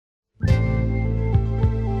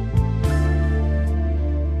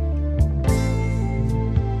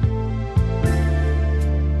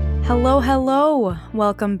Hello, hello.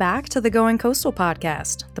 Welcome back to the Going Coastal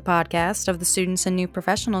podcast, the podcast of the Students and New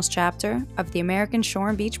Professionals chapter of the American Shore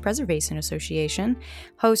and Beach Preservation Association,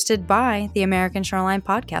 hosted by the American Shoreline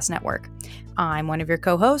Podcast Network. I'm one of your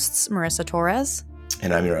co-hosts, Marissa Torres.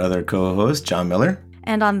 And I'm your other co-host, John Miller.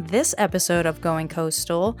 And on this episode of Going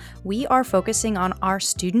Coastal, we are focusing on our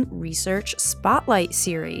Student Research Spotlight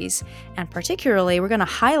series. And particularly, we're going to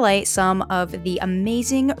highlight some of the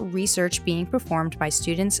amazing research being performed by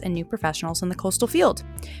students and new professionals in the coastal field.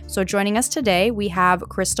 So joining us today, we have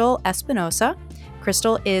Crystal Espinosa.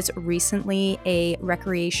 Crystal is recently a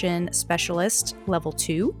Recreation Specialist Level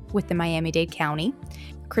 2 with the Miami-Dade County.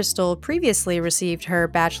 Crystal previously received her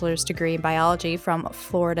bachelor's degree in biology from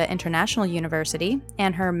Florida International University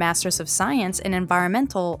and her master's of science in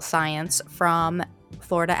environmental science from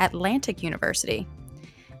Florida Atlantic University.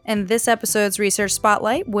 In this episode's Research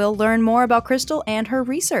Spotlight, we'll learn more about Crystal and her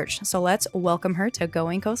research. So let's welcome her to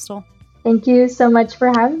Going Coastal. Thank you so much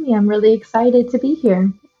for having me. I'm really excited to be here.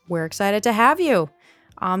 We're excited to have you.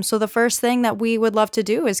 So the first thing that we would love to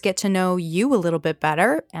do is get to know you a little bit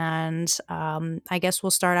better. And I guess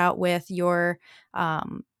we'll start out with your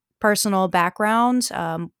personal background,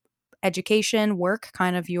 education, work,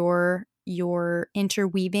 kind of your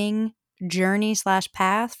interweaving journey /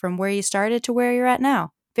 path from where you started to where you're at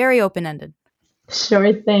now. Very open-ended.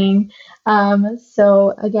 Sure thing.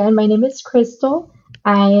 So again, my name is Crystal.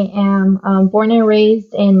 I am born and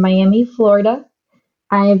raised in Miami, Florida.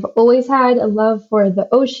 I've always had a love for the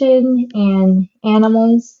ocean and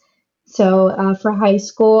animals. So for high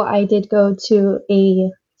school, I did go to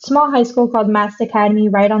a small high school called Mast Academy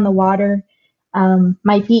right on the water.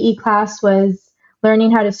 My PE class was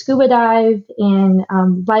learning how to scuba dive and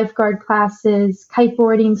lifeguard classes,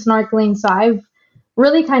 kiteboarding, snorkeling. So I've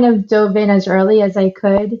really kind of dove in as early as I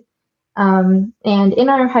could. And in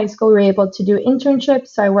our high school, we were able to do internships.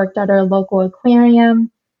 So I worked at our local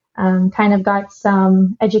aquarium. Kind of got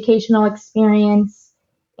some educational experience.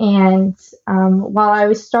 And while I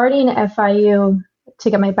was starting at FIU to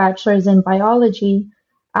get my bachelor's in biology,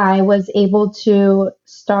 I was able to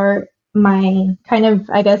start my kind of,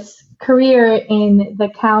 I guess, career in the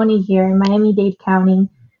county here in Miami-Dade County,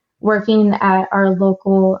 working at our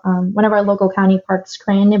local, one of our local county parks,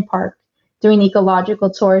 Crandon Park, doing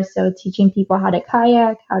ecological tours. So teaching people how to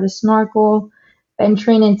kayak, how to snorkel,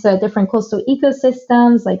 venturing into different coastal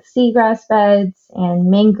ecosystems like seagrass beds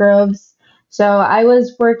and mangroves. So I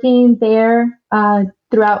was working there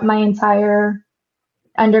throughout my entire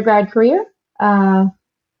undergrad career, a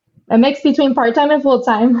mix between part-time and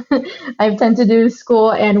full-time. I tend to do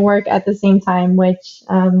school and work at the same time, which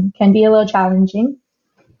can be a little challenging.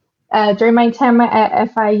 During my time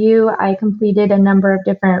at FIU, I completed a number of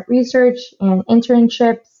different research and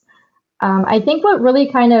internships. I think what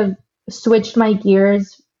really kind of switched my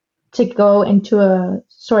gears to go into a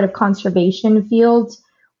sort of conservation field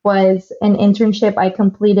was an internship I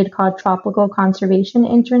completed called Tropical Conservation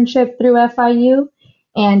Internship through FIU.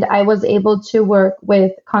 And I was able to work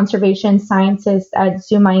with conservation scientists at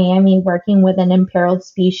Zoo Miami working with an imperiled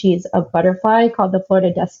species of butterfly called the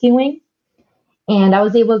Florida dusky wing. And I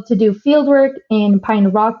was able to do field work in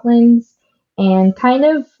pine rocklands and kind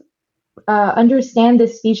of understand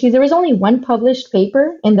this species. There was only one published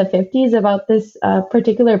paper in the 50s about this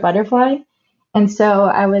particular butterfly. And so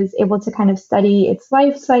I was able to kind of study its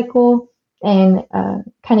life cycle and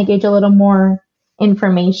kind of gauge a little more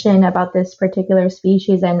information about this particular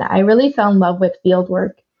species. And I really fell in love with field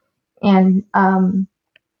work. And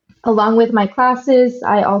along with my classes,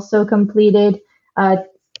 I also completed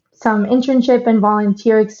some internship and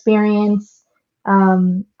volunteer experience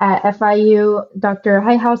at FIU. Dr.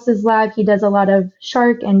 Highhouse's lab, he does a lot of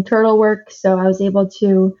shark and turtle work. So I was able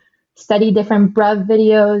to study different BRUV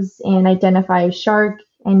videos and identify shark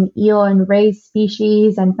and eel and ray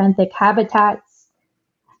species and benthic habitats.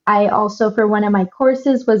 I also, for one of my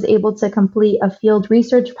courses, was able to complete a field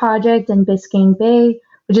research project in Biscayne Bay,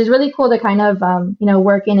 which is really cool to kind of,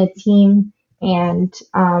 work in a team and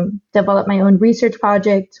develop my own research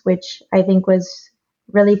project, which I think was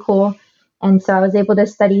really cool. And so I was able to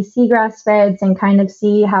study seagrass beds and kind of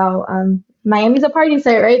see how Miami's a party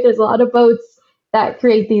site, right? There's a lot of boats that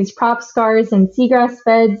create these prop scars and seagrass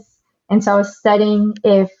beds. And so I was studying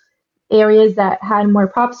if areas that had more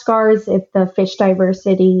prop scars, if the fish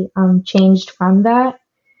diversity changed from that.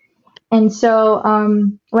 And so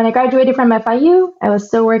when I graduated from FIU, I was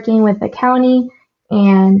still working with the county.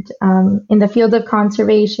 And in the field of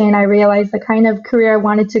conservation, I realized the kind of career I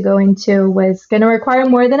wanted to go into was going to require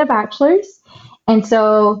more than a bachelor's. And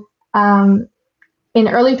so in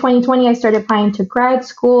early 2020, I started applying to grad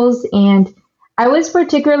schools, and I was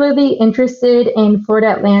particularly interested in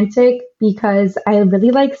Florida Atlantic because I really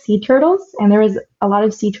like sea turtles, and there was a lot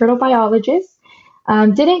of sea turtle biologists.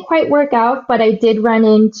 Didn't quite work out, but I did run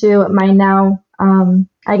into my now,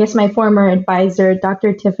 I guess, my former advisor,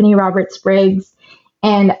 Dr. Tiffany Roberts Briggs,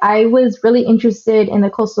 and I was really interested in the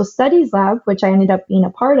Coastal Studies Lab, which I ended up being a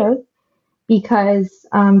part of, because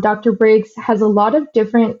Dr. Briggs has a lot of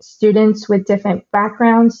different students with different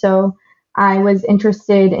backgrounds. So I was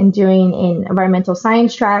interested in doing an environmental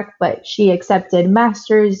science track, but she accepted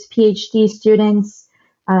master's, PhD students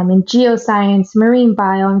in geoscience, marine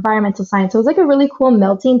bio, environmental science. So it was like a really cool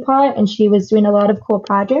melting pot, and she was doing a lot of cool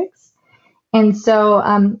projects. And so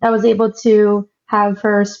I was able to have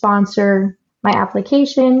her sponsor my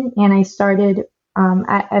application, and I started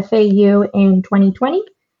at FAU in 2020.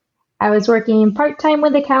 I was working part time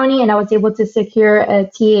with the county, and I was able to secure a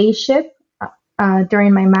TA-ship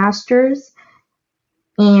during my master's.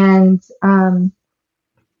 And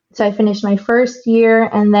so I finished my first year,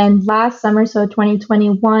 and then last summer, so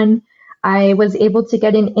 2021, I was able to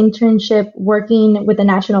get an internship working with the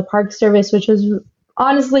National Park Service, which was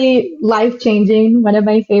honestly life changing, one of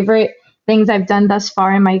my favorite things I've done thus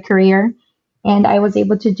far in my career. And I was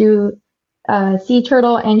able to do sea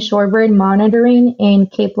turtle and shorebird monitoring in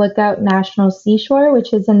Cape Lookout National Seashore,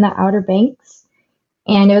 which is in the Outer Banks.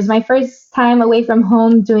 And it was my first time away from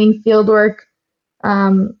home doing field work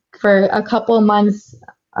for a couple months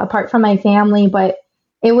apart from my family, but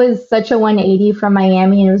it was such a 180 from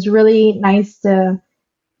Miami, and it was really nice to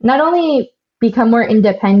not only become more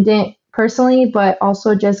independent personally, but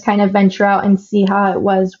also just kind of venture out and see how it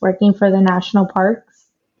was working for the national parks.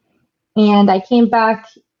 And I came back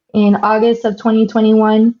in August of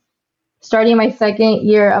 2021, starting my second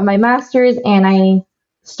year of my master's, and I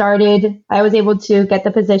was able to get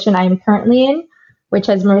the position I'm currently in, which,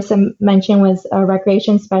 as Marissa mentioned, was a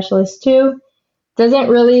recreation specialist too. Doesn't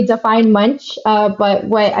really define much, but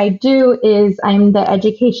what I do is I'm the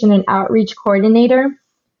education and outreach coordinator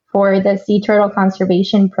for the Sea Turtle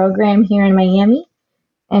Conservation Program here in Miami.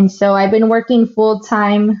 And so I've been working full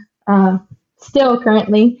time, still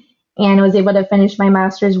currently, and I was able to finish my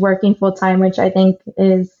master's working full time, which I think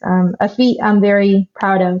is a feat I'm very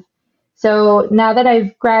proud of. So now that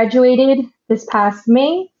I've graduated this past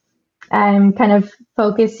May, I'm kind of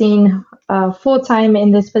focusing full time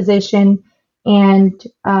in this position, and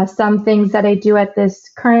some things that I do at this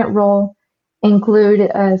current role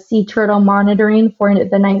include sea turtle monitoring for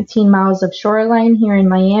the 19 miles of shoreline here in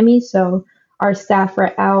Miami. So our staff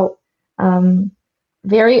are out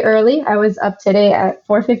very early. I was up today at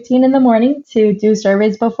 4:15 in the morning to do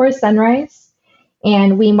surveys before sunrise,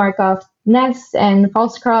 and we mark off nests and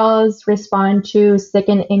false crawls, respond to sick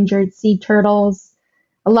and injured sea turtles,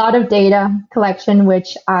 a lot of data collection,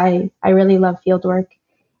 which I really love field work.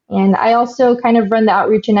 And I also kind of run the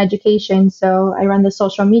outreach and education. So I run the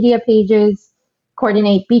social media pages,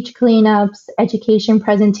 coordinate beach cleanups, education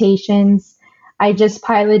presentations. I just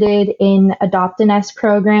piloted an Adopt a Nest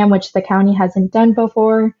program, which the county hasn't done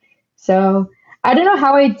before. So I don't know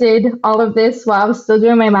how I did all of this while I was still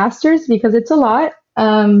doing my master's, because it's a lot.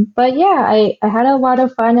 But yeah, I had a lot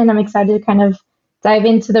of fun, and I'm excited to kind of dive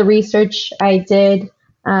into the research I did,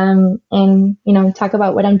 and talk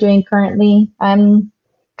about what I'm doing currently. I'm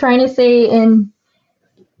trying to stay in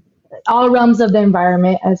all realms of the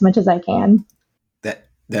environment as much as I can.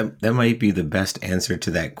 That might be the best answer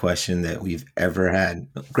to that question that we've ever had.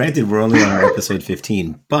 Granted, we're only on our episode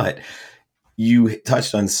 15, but you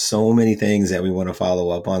touched on so many things that we want to follow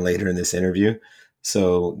up on later in this interview.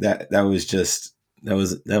 So that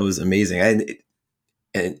was amazing.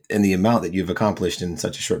 And the amount that you've accomplished in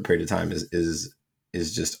such a short period of time is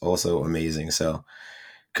just also amazing. So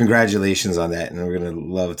congratulations on that. And we're going to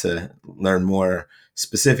love to learn more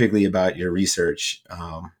specifically about your research.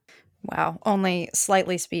 Wow. Only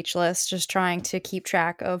slightly speechless, just trying to keep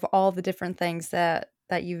track of all the different things that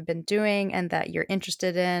you've been doing and that you're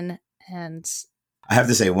interested in. And I have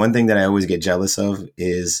to say, one thing that I always get jealous of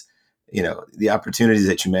is, the opportunities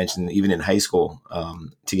that you mentioned, even in high school,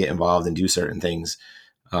 to get involved and do certain things.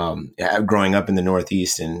 Growing up in the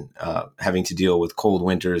Northeast and having to deal with cold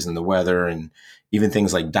winters and the weather, and even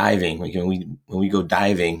things like diving. Like when we go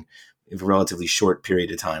diving, we have a relatively short period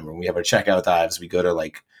of time. When we have our checkout dives, we go to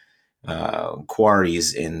like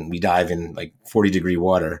quarries and we dive in like 40-degree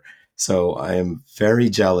water. So I am very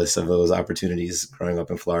jealous of those opportunities growing up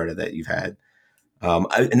in Florida that you've had.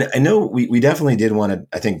 I know we definitely did want to,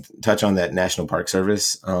 I think, touch on that National Park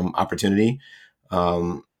Service opportunity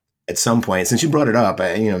at some point. Since you brought it up,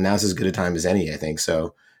 now's as good a time as any, I think.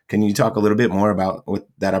 So can you talk a little bit more about what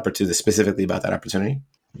that opportunity, specifically about that opportunity?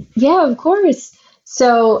 Yeah, of course.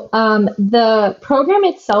 So the program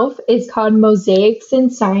itself is called Mosaics in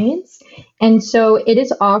Science. And so it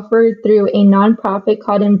is offered through a nonprofit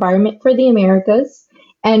called Environment for the Americas.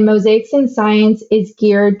 And Mosaics in Science is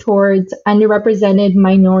geared towards underrepresented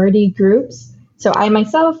minority groups. So I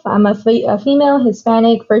myself, I'm a female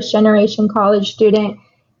Hispanic first generation college student,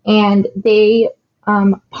 and they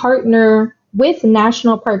partner with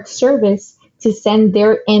National Park Service to send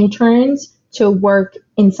their interns to work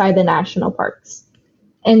inside the national parks.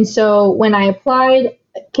 And so when I applied,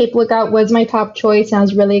 Cape Lookout was my top choice, and I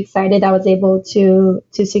was really excited I was able to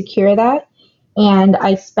secure that. And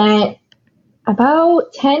I spent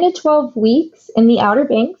about 10 to 12 weeks in the Outer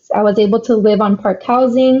Banks. I was able to live on park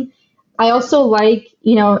housing. I also like,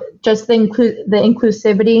 just the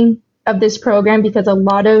inclusivity of this program, because a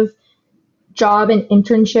lot of job and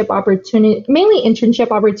internship opportunity, mainly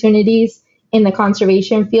internship opportunities in the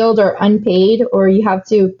conservation field, are unpaid, or you have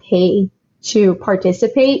to pay to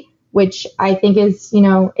participate, which I think is,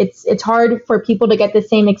 it's hard for people to get the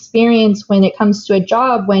same experience when it comes to a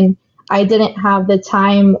job, when I didn't have the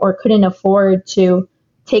time or couldn't afford to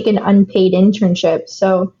take an unpaid internship.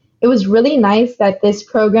 So it was really nice that this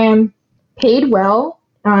program paid well.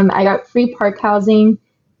 I got free park housing.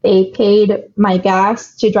 They paid my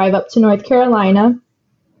gas to drive up to North Carolina.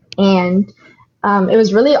 And it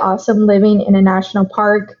was really awesome living in a national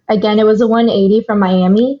park. Again, it was a 180 from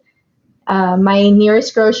Miami. My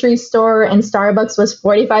nearest grocery store and Starbucks was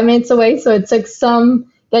 45 minutes away, so it took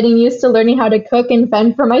some getting used to learning how to cook and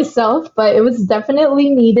fend for myself, but it was definitely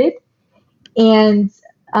needed. And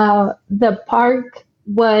the park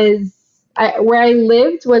where I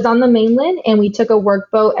lived was on the mainland, and we took a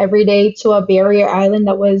workboat every day to a barrier island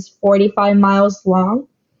that was 45 miles long.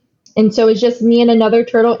 And so it was just me and another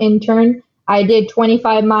turtle intern. I did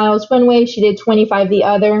 25 miles one way, she did 25 the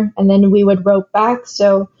other, and then we would rope back.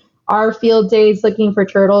 So our field days looking for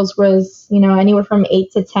turtles was, anywhere from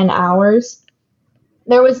 8 to 10 hours.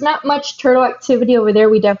 There was not much turtle activity over there.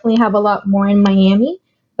 We definitely have a lot more in Miami,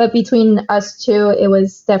 but between us two, it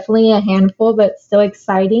was definitely a handful, but still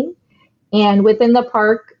exciting. And within the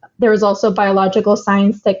park, there was also biological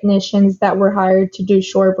science technicians that were hired to do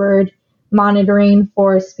shorebird monitoring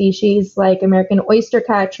for species like American oyster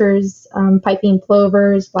catchers, piping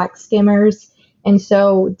plovers, black skimmers. And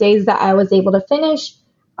so days that I was able to finish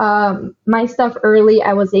my stuff early,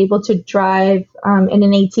 I was able to drive in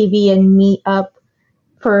an ATV and meet up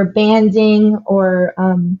for banding or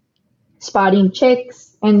spotting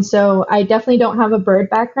chicks. And so I definitely don't have a bird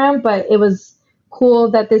background, but it was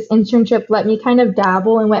cool that this internship let me kind of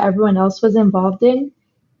dabble in what everyone else was involved in.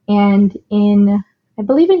 And I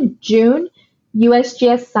believe in June,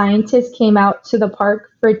 USGS scientists came out to the park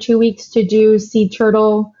for 2 weeks to do sea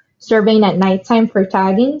turtle surveying at nighttime for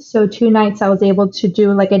tagging. So 2 nights I was able to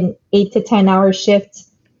do like an 8 to 10 hour shift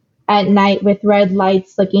at night with red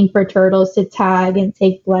lights looking for turtles to tag and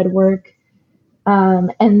take blood work.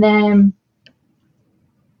 And then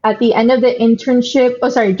at the end of the internship,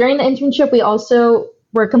 during the internship, we also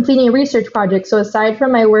were completing a research project. So aside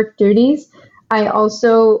from my work duties, I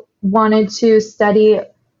also wanted to study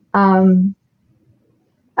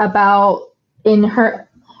about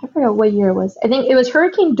I forgot what year it was. I think it was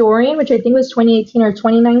Hurricane Dorian, which I think was 2018 or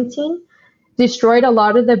 2019, destroyed a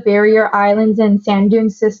lot of the barrier islands and sand dune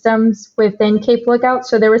systems within Cape Lookout.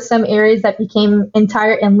 So there were some areas that became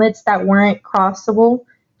entire inlets that weren't crossable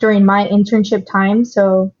during my internship time.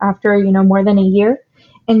 So after, more than a year.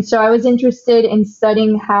 And so I was interested in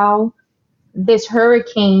studying how this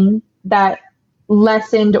hurricane that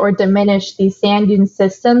lessened or diminished these sand dune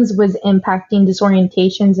systems was impacting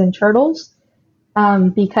disorientations in turtles.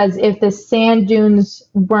 Because if the sand dunes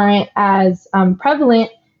weren't as prevalent,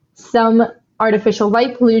 some artificial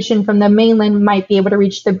light pollution from the mainland might be able to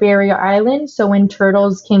reach the barrier island. So when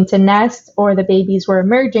turtles came to nest or the babies were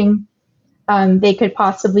emerging, they could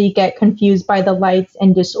possibly get confused by the lights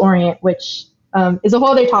and disorient, which is a whole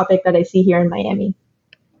other topic that I see here in Miami.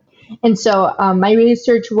 And so my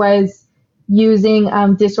research was using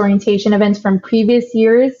disorientation events from previous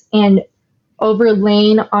years and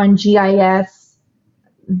overlaying on GIS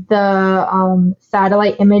the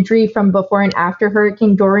satellite imagery from before and after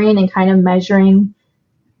Hurricane Dorian, and kind of measuring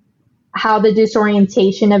how the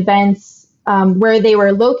disorientation events, where they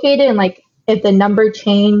were located, and like if the number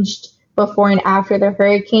changed before and after the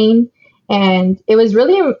hurricane. And it was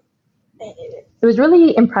really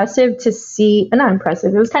impressive to see, not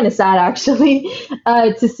impressive, it was kind of sad actually,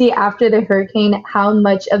 to see after the hurricane how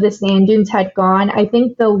much of the sand dunes had gone. I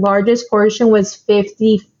think the largest portion was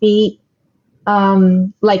 50 feet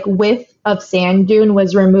width of sand dune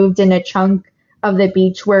was removed in a chunk of the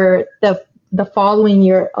beach where the the following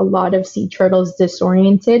year, a lot of sea turtles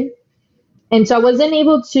disoriented. And so I wasn't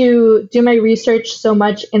able to do my research so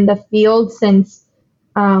much in the field since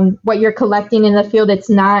what you're collecting in the field, it's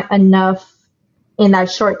not enough in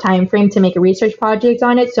that short time frame to make a research project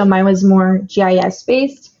on it. So mine was more GIS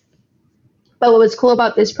based. But what was cool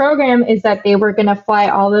about this program is that they were going to fly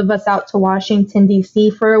all of us out to Washington,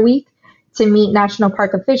 D.C. for a week to meet national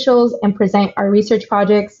park officials and present our research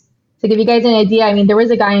projects. To give you guys an idea, I mean, there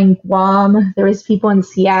was a guy in Guam, there was people in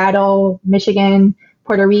Seattle, Michigan,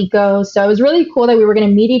 Puerto Rico. So it was really cool that we were going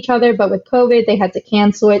to meet each other, but with COVID, they had to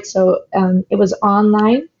cancel it. So it was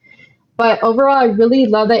online. But overall, I really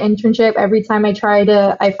love that internship. Every time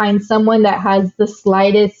I find someone that has the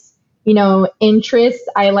slightest, interest,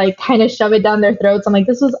 I like kind of shove it down their throats. I'm like,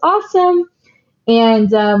 this was awesome. And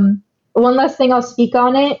one last thing I'll speak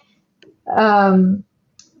on it. The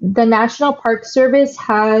National Park Service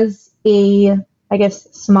has a, I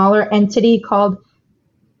guess, smaller entity called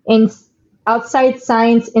Outside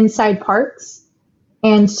Science Inside Parks.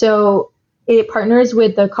 And so it partners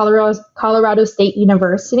with the Colorado State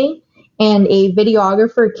University. And a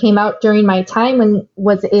videographer came out during my time and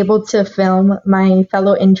was able to film my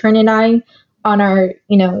fellow intern and I on our,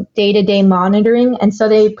 day-to-day monitoring. And so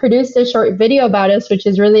they produced a short video about us, which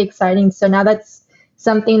is really exciting. So now that's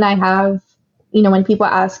something I have, when people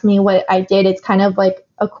ask me what I did, it's kind of like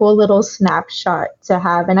a cool little snapshot to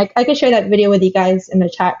have. And I can share that video with you guys in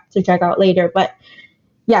the chat to check out later. But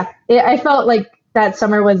yeah, I felt like that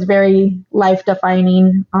summer was very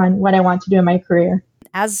life-defining on what I want to do in my career.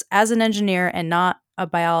 As an engineer and not a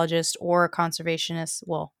biologist or a conservationist,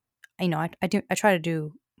 well, I try to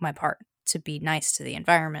do my part to be nice to the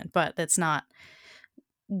environment, but that's not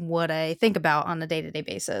what I think about on a day-to-day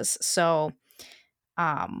basis. So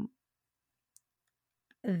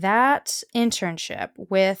that internship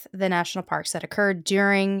with the national parks that occurred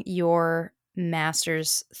during your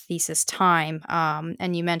master's thesis time,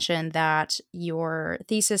 and you mentioned that your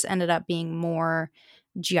thesis ended up being more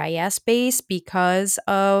GIS based because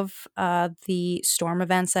of the storm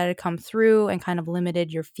events that had come through and kind of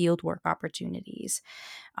limited your fieldwork opportunities.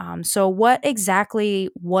 So what exactly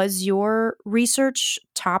was your research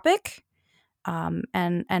topic,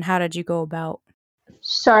 and how did you go about?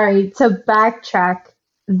 Sorry, to backtrack,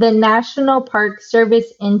 the National Park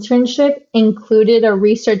Service internship included a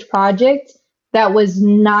research project that was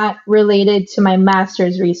not related to my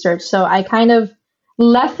master's research. So I kind of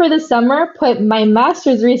left for the summer, put my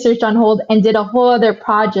master's research on hold, and did a whole other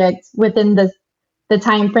project within the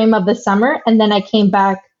time frame of the summer. And then I came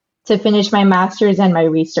back to finish my master's and my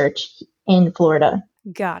research in Florida.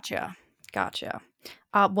 Gotcha.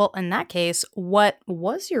 Well, in that case, what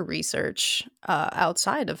was your research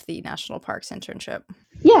outside of the National Parks internship?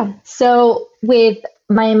 Yeah, so with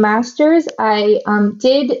my master's, I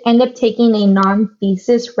did end up taking a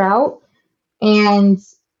non-thesis route. And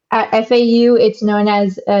at FAU, it's known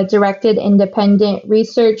as directed independent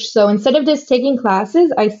research. So instead of just taking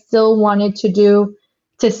classes, I still wanted to do,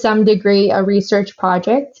 to some degree, a research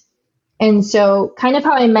project. And so kind of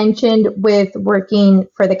how I mentioned with working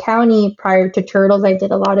for the county prior to turtles, I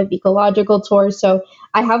did a lot of ecological tours. So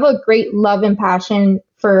I have a great love and passion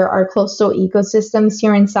for our coastal ecosystems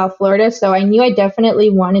here in South Florida. So I knew I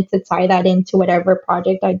definitely wanted to tie that into whatever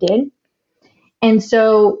project I did. And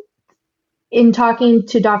so in talking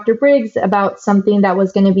to Dr. Briggs about something that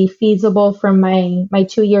was going to be feasible for my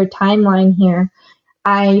 2-year timeline here,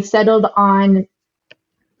 I settled on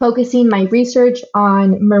focusing my research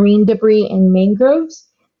on marine debris and mangroves.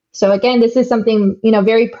 So again, this is something,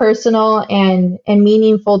 very personal and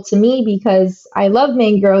meaningful to me because I love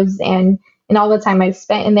mangroves and all the time I've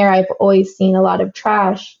spent in there, I've always seen a lot of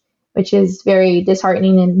trash, which is very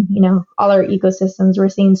disheartening. And, all our ecosystems, we're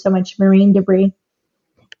seeing so much marine debris.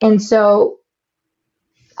 And so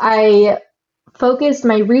I focused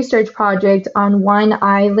my research project on one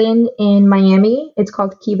island in Miami. It's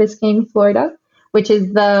called Key Biscayne, Florida, which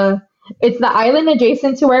is it's the island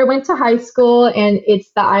adjacent to where I went to high school, and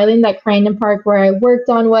it's the island that Crandon Park, where I worked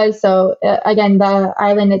on, was. So again, the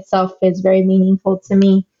island itself is very meaningful to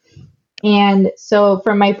me. And so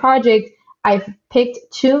for my project, I've picked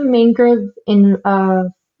 2 mangrove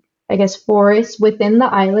forests within the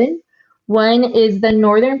island. One is the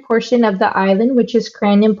northern portion of the island, which is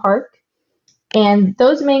Crandon Park. And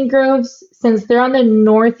those mangroves, since they're on the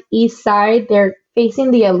northeast side, they're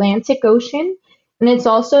facing the Atlantic Ocean. And it's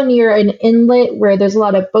also near an inlet where there's a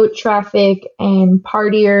lot of boat traffic and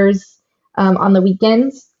partiers on the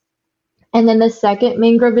weekends. And then the second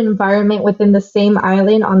mangrove environment within the same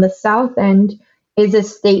island on the south end is a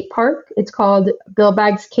state park. It's called Bill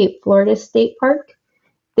Baggs Cape Florida State Park.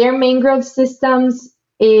 Their mangrove systems,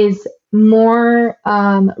 is more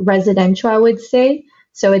residential, I would say.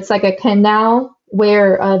 So it's like a canal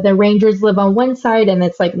where the rangers live on one side and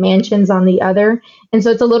it's like mansions on the other. And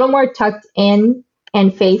so it's a little more tucked in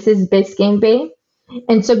and faces Biscayne Bay.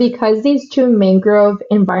 And so, because these two mangrove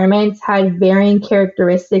environments had varying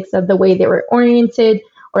characteristics of the way they were oriented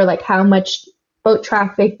or like how much boat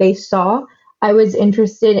traffic they saw, I was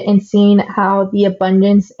interested in seeing how the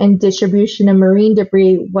abundance and distribution of marine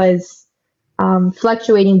debris was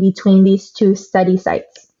fluctuating between these two study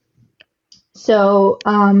sites. So,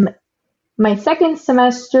 my second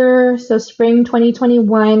semester, so spring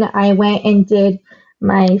 2021, I went and did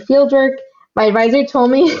my fieldwork. My advisor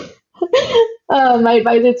told me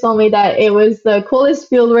that it was the coolest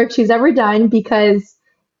field work she's ever done because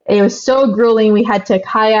it was so grueling. We had to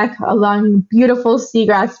kayak along beautiful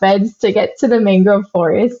seagrass beds to get to the mangrove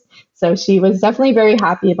forest. So she was definitely very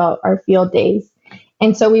happy about our field days.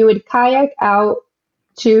 And so we would kayak out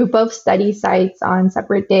to both study sites on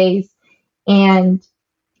separate days, and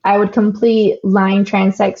I would complete line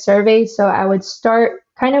transect surveys. So I would start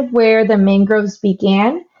kind of where the mangroves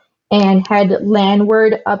began and head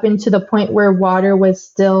landward up into the point where water was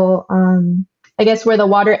still, I guess, where the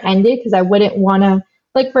water ended, because I wouldn't want to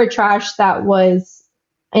look for trash that was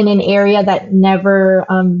in an area that never,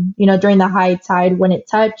 during the high tide wouldn't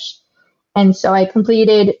touch. And so I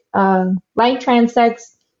completed line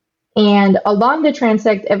transects, and along the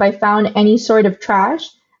transect, if I found any sort of trash,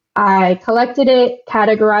 I collected it,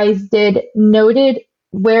 categorized it, noted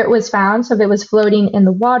where it was found. So if it was floating in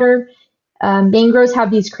the water, mangroves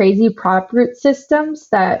have these crazy prop root systems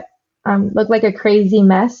that look like a crazy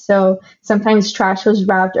mess. So sometimes trash was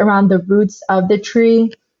wrapped around the roots of the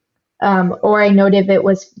tree, or I noted if it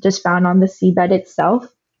was just found on the seabed itself.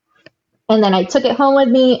 And then I took it home with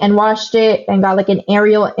me and washed it and got like an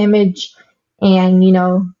aerial image and,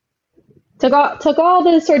 took all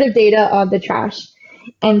the sort of data of the trash.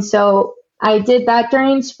 And so I did that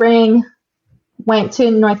during spring, went to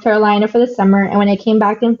North Carolina for the summer, and when I came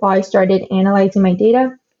back in fall, I started analyzing my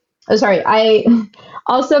data. Oh, sorry. I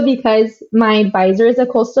also, because my advisor is a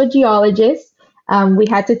coastal geologist, we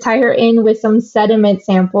had to tie her in with some sediment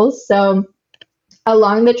samples. So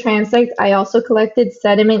along the transect, I also collected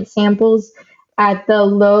sediment samples at the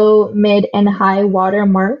low, mid, and high water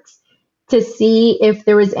marks to see if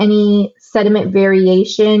there was any sediment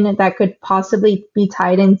variation that could possibly be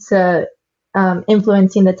tied into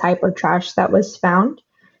influencing the type of trash that was found.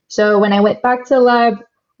 So when I went back to the lab,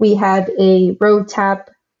 we had a road tap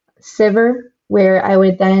sieve where I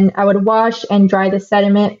would wash and dry the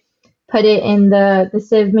sediment, put it in the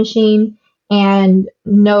sieve machine, and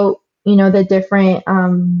note the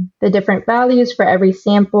different values for every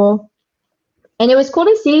sample. And it was cool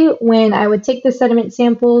to see when I would take the sediment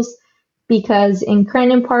samples, because in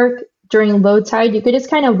Crandon Park during low tide you could just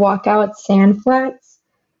kind of walk out sand flats.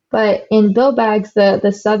 But in Billbags,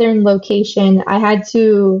 the southern location, I had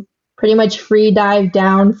to pretty much free dive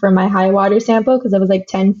down for my high water sample because it was like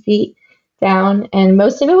 10 feet down. And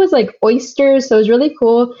most of it was like oysters. So it was really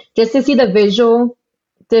cool just to see the visual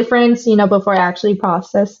difference, before I actually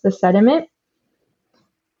processed the sediment.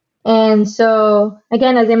 And so,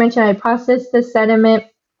 again, as I mentioned, I processed the sediment.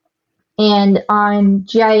 And on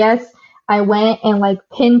GIS, I went and like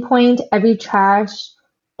pinpoint every trash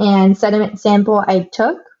and sediment sample I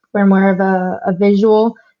took for more of a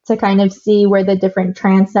visual to kind of see where the different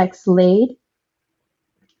transects laid.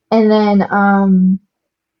 And then,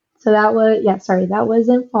 so that was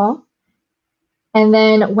in fall. And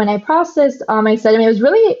then when I processed all my sediment, it was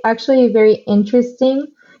really actually very interesting.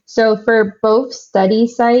 So for both study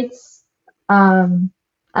sites, I'm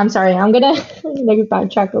sorry, I'm gonna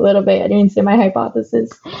backtrack a little bit. I didn't say my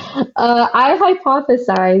hypothesis. I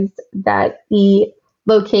hypothesized that the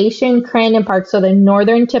location, Crandon Park, so the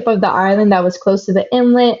northern tip of the island that was close to the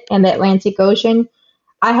inlet and the Atlantic Ocean,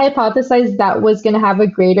 I hypothesized that was going to have a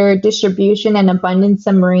greater distribution and abundance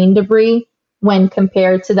of marine debris when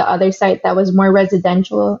compared to the other site that was more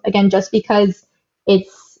residential. Again, just because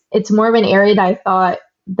it's more of an area that I thought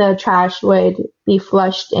the trash would be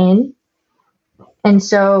flushed in. And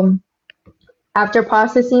so after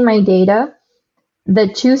processing my data, the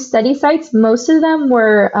two study sites, most of them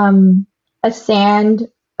were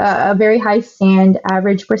a very high sand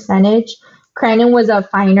average percentage. Crandon was a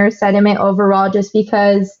finer sediment overall just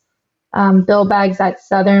because Billbags, that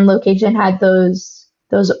southern location, had those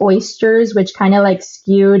oysters, which kind of like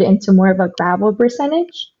skewed into more of a gravel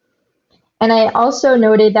percentage. And I also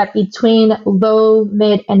noted that between low,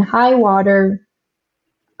 mid, and high water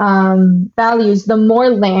values, the more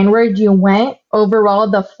landward you went, overall,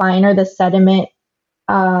 the finer the sediment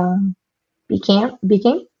became.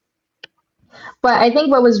 But I think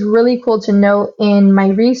what was really cool to note in my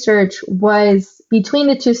research was between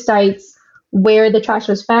the two sites where the trash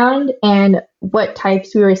was found and what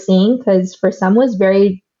types we were seeing, because for some was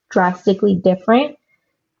very drastically different.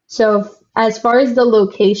 So, as far as the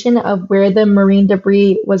location of where the marine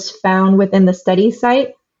debris was found within the study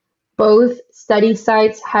site, both study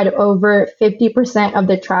sites had over 50% of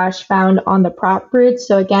the trash found on the prop roots.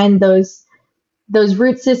 So again, those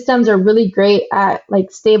root systems are really great at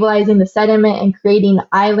like stabilizing the sediment and creating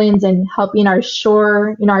islands and helping our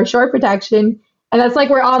shore, our shore protection. And that's like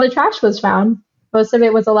where all the trash was found. Most of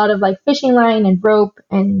it was a lot of like fishing line and rope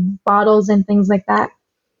and bottles and things like that.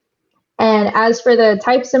 And as for the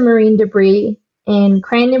types of marine debris in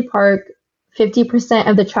Crandon Park, 50%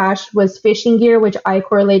 of the trash was fishing gear, which I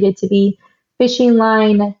correlated to be fishing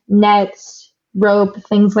line, nets, rope,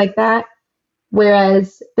 things like that.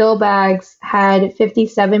 Whereas Billbags had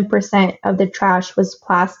 57% of the trash was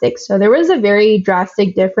plastic. So there was a very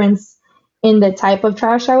drastic difference in the type of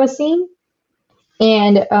trash I was seeing.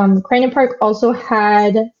 And Crandon Park also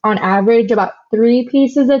had, on average, about 3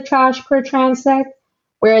 pieces of trash per transect,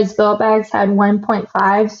 whereas Billbags had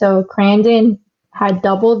 1.5. So Crandon had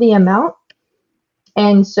double the amount.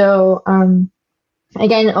 And so,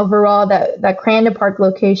 again, overall, that Crandon Park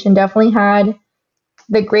location definitely had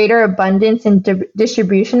the greater abundance and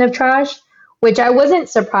distribution of trash, which I wasn't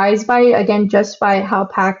surprised by, again, just by how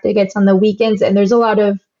packed it gets on the weekends. And there's a lot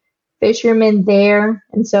of fishermen there.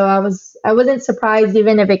 And so I wasn't surprised,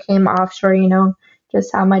 even if it came offshore,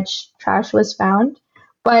 just how much trash was found.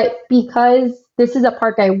 But because this is a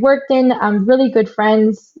park I worked in, I'm really good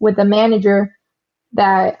friends with the manager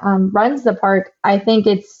that runs the park. I think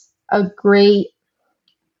it's a great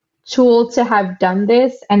tool to have done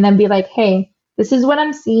this and then be like, hey, this is what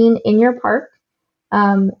I'm seeing in your park.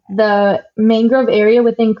 The mangrove area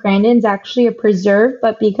within Crandon is actually a preserve,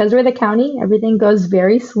 but because we're the county, everything goes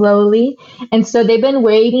very slowly. And so they've been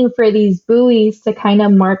waiting for these buoys to kind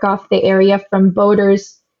of mark off the area from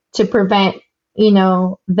boaters to prevent,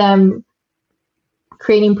 them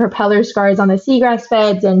creating propeller scars on the seagrass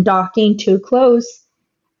beds and docking too close.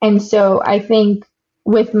 And so I think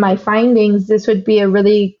with my findings, this would be a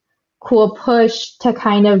really cool push to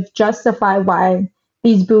kind of justify why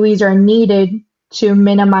these buoys are needed to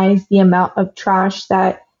minimize the amount of trash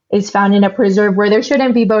that is found in a preserve where there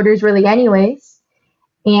shouldn't be boaters really anyways.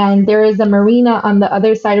 And there is a marina on the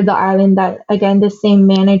other side of the island that, again, the same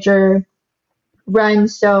manager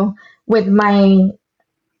runs. So with my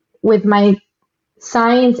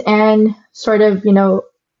science and sort of,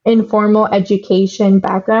 informal education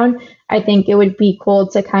background, I think it would be cool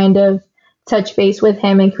to kind of touch base with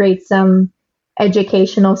him and create some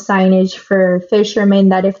educational signage for fishermen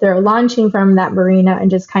that if they're launching from that marina and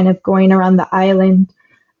just kind of going around the island,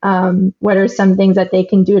 what are some things that they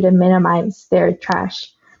can do to minimize their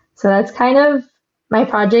trash? So that's kind of my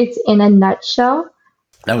project in a nutshell.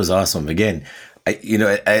 That was awesome. Again,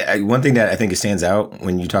 one thing that I think stands out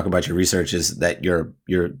when you talk about your research is that your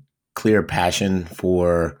clear passion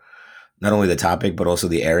for not only the topic but also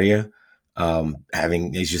the area.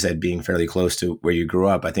 Having, as you said, being fairly close to where you grew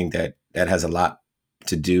up, I think that has a lot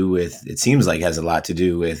to do with, it seems like has a lot to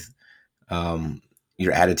do with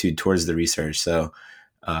your attitude towards the research. So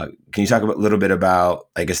can you talk a little bit about,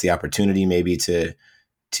 I guess, the opportunity maybe to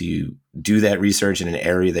do that research in an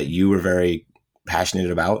area that you were very passionate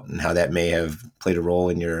about and how that may have played a role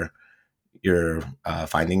in your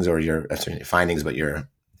findings or your findings, but your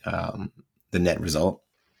the net result?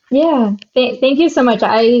 Yeah, thank you so much.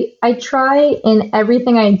 I try in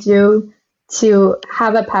everything I do to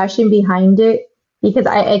have a passion behind it because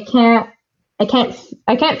I can't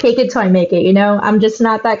fake it till I make it, I'm just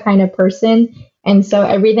not that kind of person. And so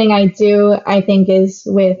everything I do, I think is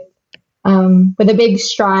with a big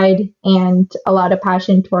stride and a lot of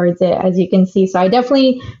passion towards it, as you can see. So I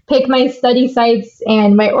definitely pick my study sites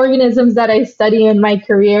and my organisms that I study in my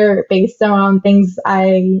career based on things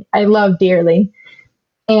I love dearly.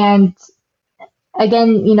 And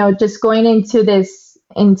again, just going into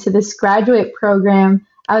this graduate program,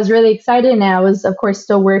 I was really excited, and I was, of course,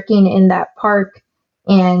 still working in that park.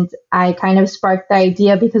 And I kind of sparked the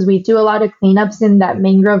idea because we do a lot of cleanups in that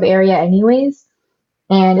mangrove area anyways.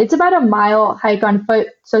 And it's about a mile hike on foot.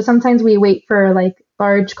 So sometimes we wait for like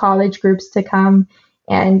large college groups to come.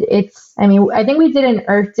 And I think we did an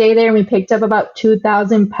Earth Day there and we picked up about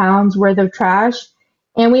 2,000 pounds worth of trash.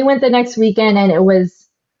 And we went the next weekend and it was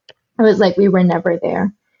like we were never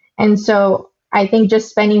there. And so I think just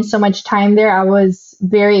spending so much time there, I was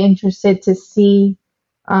very interested to see,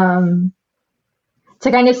 to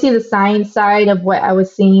kind of see the science side of what I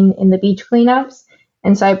was seeing in the beach cleanups.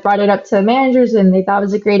 And so I brought it up to the managers and they thought it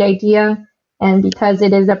was a great idea. And because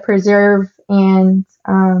it is a preserve and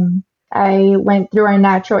I went through our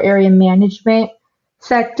natural area management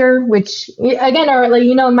sector, which again are like,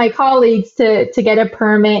 my colleagues to get a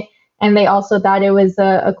permit, and they also thought it was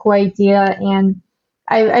a cool idea. And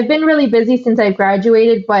I've been really busy since I've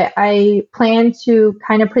graduated, but I plan to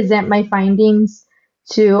kind of present my findings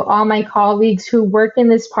to all my colleagues who work in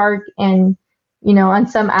this park and, on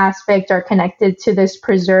some aspect are connected to this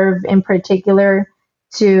preserve in particular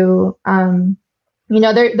to,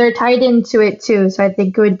 they're tied into it too. So I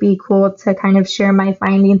think it would be cool to kind of share my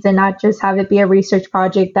findings and not just have it be a research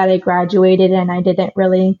project that I graduated and I didn't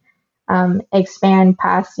really expand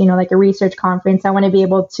past, like a research conference. I want to be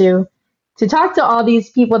able to talk to all these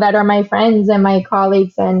people that are my friends and my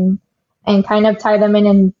colleagues and kind of tie them in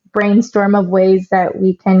and brainstorm of ways that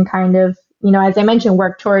we can kind of, as I mentioned,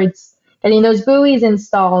 work towards getting those buoys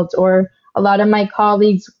installed. Or a lot of my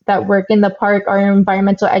colleagues that work in the park are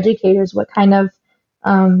environmental educators. What kind of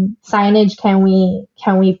signage can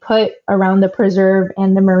we put around the preserve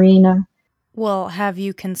and the marina? Well, have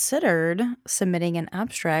you considered submitting an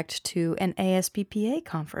abstract to an ASBPA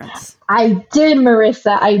conference? I did,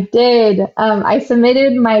 Marissa. I did. I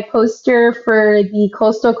submitted my poster for the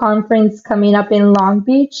Coastal Conference coming up in Long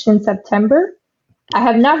Beach in September. I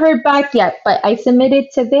have not heard back yet, but I submitted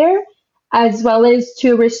to there, as well as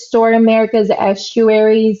to Restore America's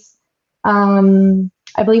Estuaries.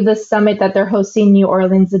 I believe the summit that they're hosting in New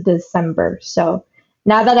Orleans in December. So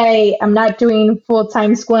now that I'm not doing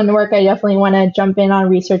full-time school and work, I definitely want to jump in on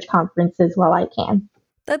research conferences while I can.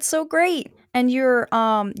 That's so great. And your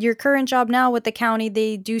current job now with the county,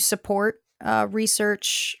 they do support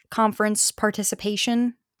research conference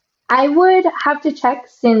participation? I would have to check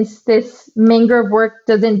since this mangrove work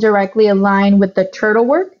doesn't directly align with the turtle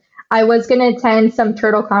work. I was going to attend some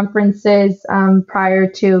turtle conferences prior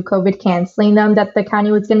to COVID canceling them that the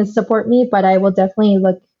county was going to support me, but I will definitely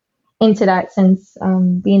look into that since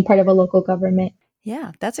being part of a local government.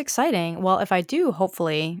 Yeah, that's exciting. Well, if I do,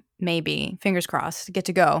 hopefully, maybe, fingers crossed, get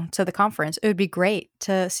to go to the conference, it would be great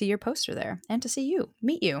to see your poster there and to see you,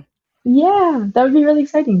 meet you. Yeah, that would be really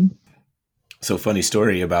exciting. So funny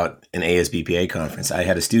story about an ASBPA conference. I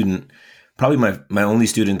had a student, probably my only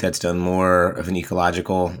student that's done more of an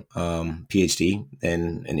ecological PhD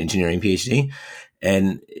than an engineering PhD.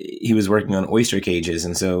 And he was working on oyster cages.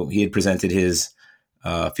 And so he had presented his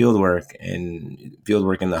fieldwork in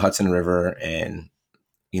the Hudson River. And,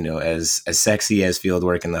 as sexy as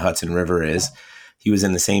fieldwork in the Hudson River is, he was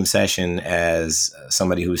in the same session as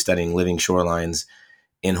somebody who was studying living shorelines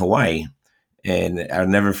in Hawaii. And I'll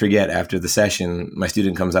never forget, after the session, my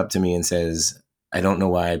student comes up to me and says, "I don't know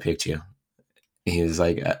why I picked you." He was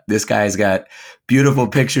like, "This guy's got beautiful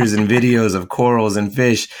pictures and videos of corals and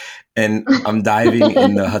fish, and I'm diving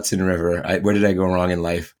in the Hudson River. Where did I go wrong in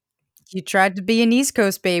life?" You tried to be an East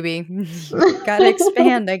Coast baby. Gotta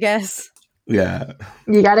expand, I guess. Yeah.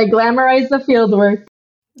 You gotta glamorize the field work.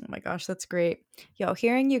 Oh my gosh, that's great. Yo,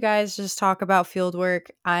 hearing you guys just talk about fieldwork,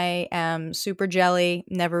 I am super jelly.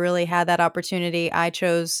 Never really had that opportunity. I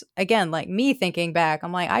chose, again, like me thinking back,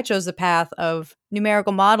 I'm like, I chose the path of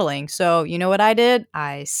numerical modeling. So you know what I did?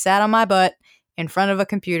 I sat on my butt in front of a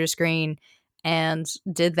computer screen and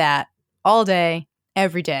did that all day,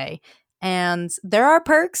 every day. And there are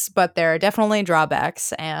perks, but there are definitely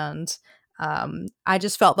drawbacks. And I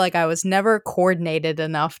just felt like I was never coordinated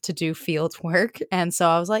enough to do field work. And so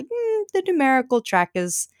I was like, the numerical track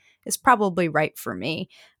is probably right for me.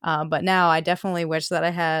 But now I definitely wish that I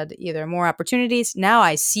had either more opportunities. Now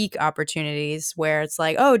I seek opportunities where it's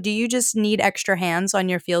like, oh, do you just need extra hands on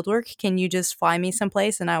your field work? Can you just fly me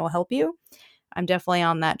someplace and I will help you? I'm definitely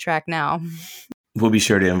on that track now. We'll be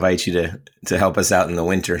sure to invite you to help us out in the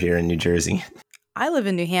winter here in New Jersey. I live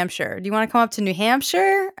in New Hampshire. Do you want to come up to New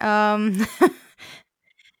Hampshire?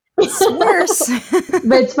 It's worse.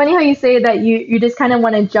 But it's funny how you say that you just kind of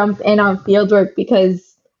want to jump in on fieldwork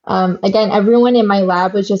because, again, everyone in my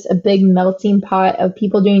lab was just a big melting pot of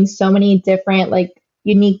people doing so many different, like,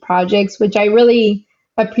 unique projects, which I really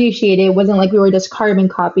appreciated. It wasn't like we were just carbon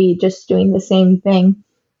copy, just doing the same thing.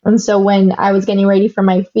 And so when I was getting ready for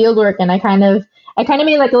my fieldwork and I kind of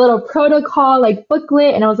made like a little protocol, like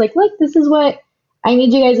booklet, and I was like, look, this is what I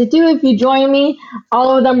need you guys to do if you join me.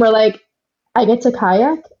 All of them were like, I get to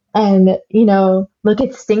kayak and, look at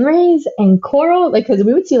stingrays and coral, like, because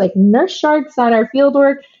we would see like nurse sharks on our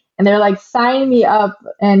fieldwork and they're like, sign me up.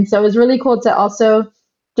 And so it was really cool to also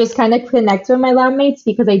just kind of connect with my lab mates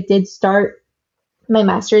because I did start my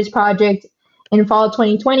master's project in fall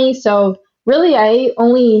 2020. So really, I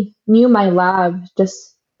only knew my lab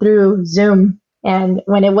just through Zoom and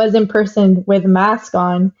when it was in person with mask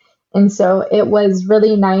on. And so it was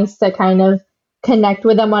really nice to kind of connect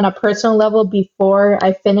with them on a personal level before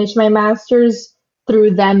I finished my master's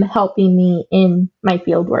through them helping me in my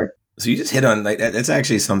field work. So you just hit on like that's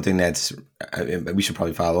actually something that's we should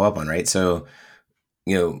probably follow up on, right? So,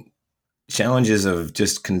 challenges of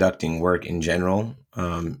just conducting work in general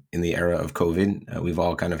in the era of COVID, we've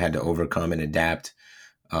all kind of had to overcome and adapt.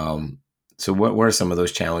 So what were some of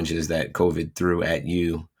those challenges that COVID threw at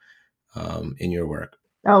you in your work?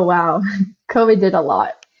 Oh, wow. COVID did a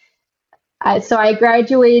lot. So I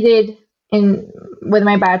graduated with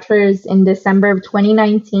my bachelor's in December of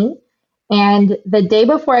 2019. And the day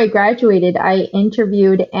before I graduated, I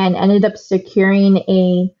interviewed and ended up securing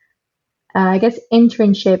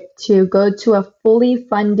internship to go to a fully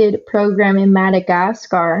funded program in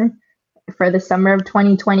Madagascar for the summer of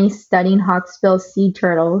 2020, studying hawksbill sea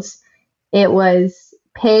turtles. It was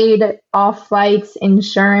paid, off flights,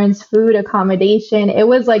 insurance, food, accommodation. It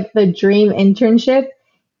was like the dream internship.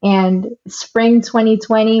 And spring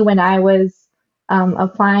 2020, when I was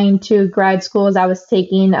applying to grad schools, I was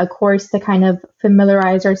taking a course to kind of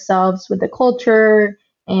familiarize ourselves with the culture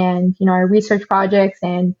and, our research projects,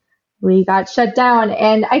 and we got shut down.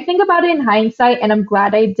 And I think about it in hindsight, and I'm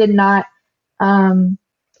glad I didn't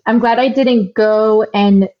go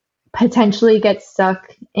and potentially get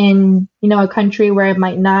stuck in, a country where I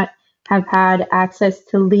might not have had access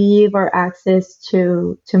to leave or access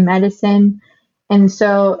to medicine. And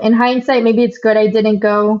so in hindsight, maybe it's good I didn't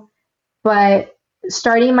go, but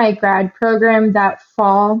starting my grad program that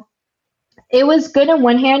fall, it was good on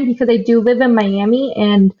one hand because I do live in Miami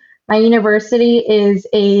and my university is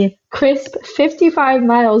a crisp 55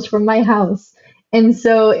 miles from my house. And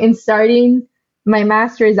so in starting my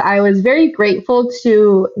master's, I was very grateful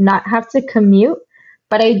to not have to commute,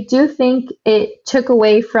 but I do think it took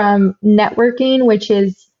away from networking, which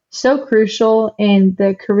is so crucial in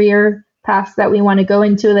the career paths that we want to go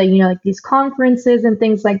into, like these conferences and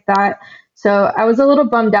things like that. So I was a little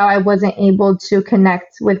bummed out I wasn't able to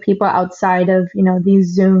connect with people outside of,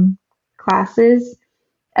 these Zoom classes,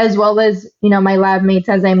 as well as, my lab mates.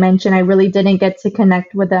 As I mentioned, I really didn't get to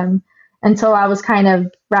connect with them until I was kind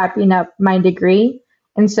of wrapping up my degree.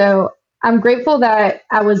 And so I'm grateful that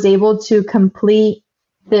I was able to complete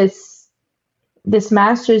this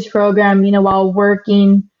master's program, while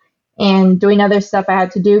working and doing other stuff I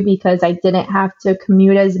had to do because I didn't have to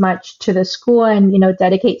commute as much to the school and,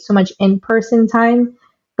 dedicate so much in-person time.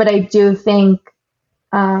 But I do think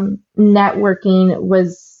networking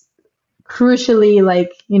was crucially,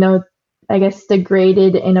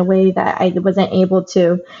 degraded in a way that I wasn't able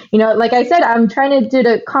to. Like I said, I'm trying to do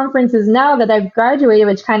the conferences now that I've graduated,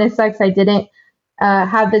 which kind of sucks. I didn't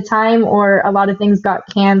have the time, or a lot of things got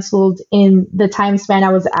canceled in the time span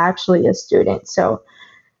I was actually a student. So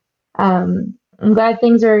I'm glad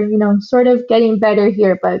things are, sort of getting better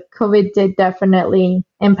here, but COVID did definitely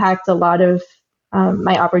impact a lot of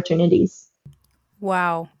my opportunities.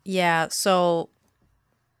 Wow. Yeah. So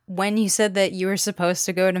when you said that you were supposed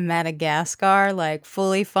to go to Madagascar, like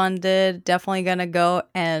fully funded, definitely gonna go,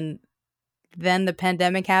 and then the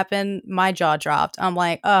pandemic happened, my jaw dropped. I'm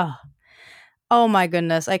like, oh my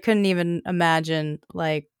goodness. I couldn't even imagine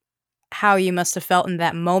like how you must have felt in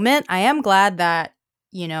that moment. I am glad that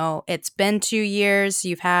it's been 2 years.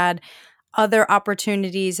 You've had other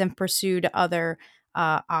opportunities and pursued other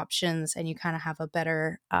options, and you kind of have a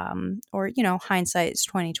better, hindsight is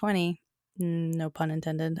 2020. No pun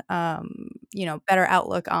intended. Better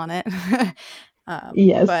outlook on it.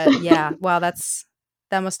 Yes. But yeah, wow, that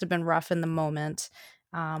must have been rough in the moment.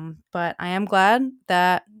 But I am glad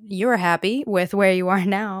that you are happy with where you are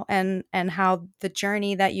now and how the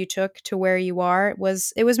journey that you took to where you are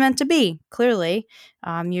it was meant to be. Clearly,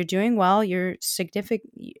 you're doing well. You're significant.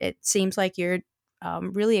 It seems like you're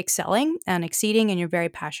really excelling and exceeding, and you're very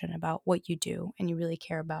passionate about what you do, and you really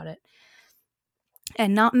care about it.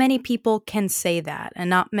 And not many people can say that, and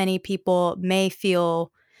not many people may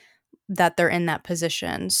feel that they're in that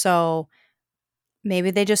position. So maybe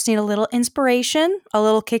they just need a little inspiration, a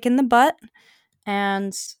little kick in the butt,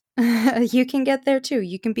 and you can get there too.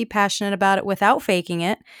 You can be passionate about it without faking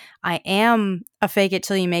it. I am a fake it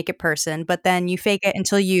till you make it person, but then you fake it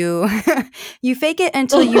until you you fake it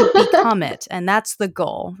until you become it, and that's the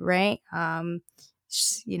goal, right?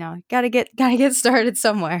 Gotta get started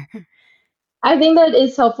somewhere. I think that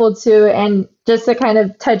is helpful too. And just to kind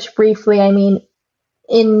of touch briefly, I mean,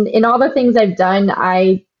 in all the things I've done,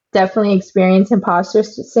 I definitely experience imposter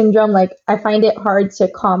syndrome. Like I find it hard to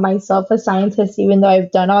call myself a scientist, even though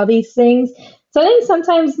I've done all these things. So I think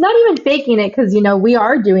sometimes not even faking it, because we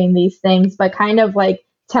are doing these things, but kind of like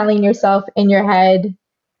telling yourself in your head,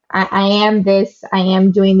 I am this, I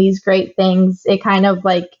am doing these great things. It kind of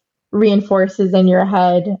like reinforces in your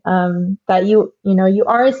head that you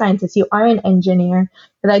are a scientist, you are an engineer.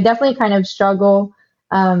 Because I definitely kind of struggle,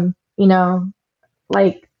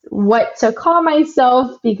 like what to call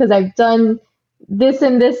myself because I've done this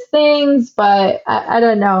and this things, but I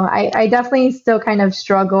don't know. I definitely still kind of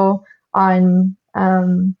struggle on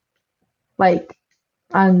like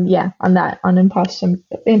on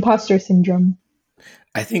imposter syndrome.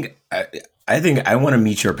 I think I want to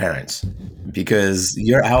meet your parents because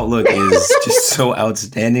your outlook is just so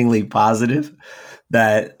outstandingly positive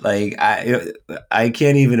that like I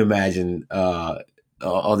can't even imagine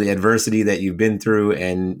all the adversity that you've been through,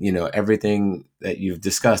 and everything that you've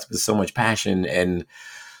discussed with so much passion. And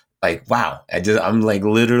like, wow, I'm like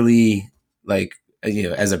literally like,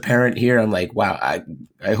 as a parent here, I'm like, wow,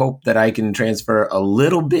 I hope that I can transfer a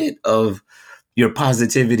little bit of your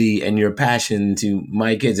positivity and your passion to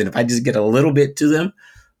my kids. And if I just get a little bit to them,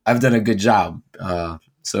 I've done a good job.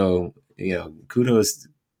 So, kudos.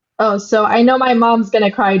 Oh, so I know my mom's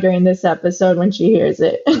gonna cry during this episode when she hears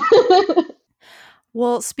it.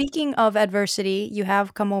 Well, speaking of adversity, you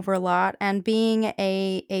have come over a lot, and being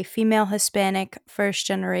a female Hispanic first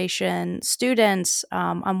generation students,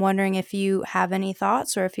 I'm wondering if you have any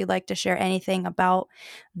thoughts or if you'd like to share anything about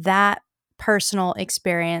that personal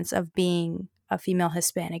experience of being a female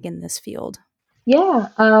Hispanic in this field. Yeah.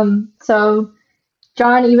 So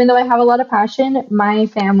John, even though I have a lot of passion, my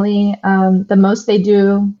family, the most they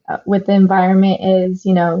do with the environment is,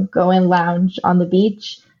 go and lounge on the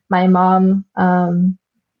beach. My mom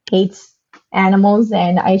hates animals,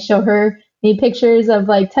 and I show her me pictures of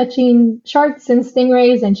like touching sharks and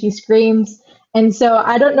stingrays, and she screams. And so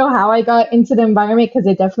I don't know how I got into the environment because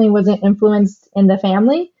it definitely wasn't influenced in the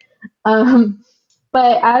family. Um,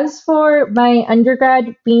 but as for my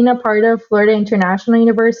undergrad, being a part of Florida International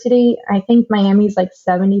University, I think Miami's like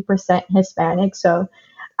 70% Hispanic. So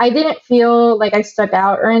I didn't feel like I stuck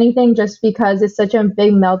out or anything just because it's such a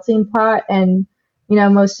big melting pot. And,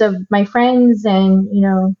 most of my friends and,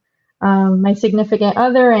 my significant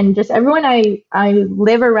other and just everyone I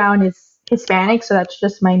live around is Hispanic. So that's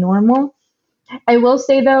just my normal. I will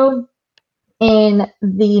say though, in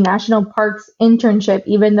the national parks internship,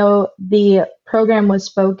 even though the program was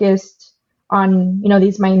focused on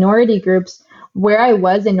these minority groups, where I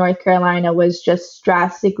was in North Carolina was just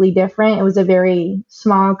drastically different. It was a very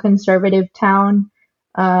small conservative town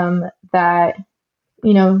that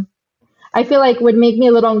I feel like would make me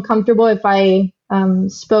a little uncomfortable if I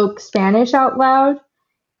spoke Spanish out loud.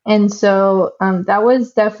 And so that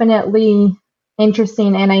was definitely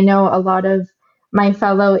interesting. And I know a lot of my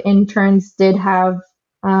fellow interns did have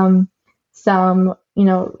some,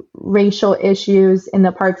 racial issues in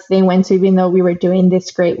the parks they went to, even though we were doing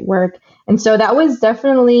this great work. And so that was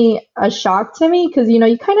definitely a shock to me because, you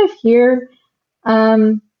kind of hear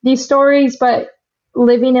these stories, but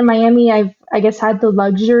living in Miami, I guess, had the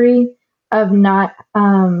luxury of not,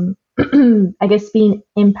 I guess, being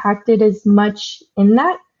impacted as much in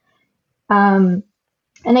that. And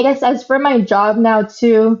I guess as for my job now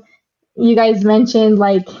too, you guys mentioned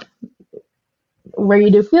like where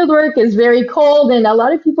you do field work is very cold, and a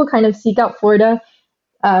lot of people kind of seek out Florida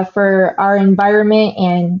for our environment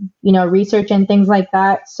and research and things like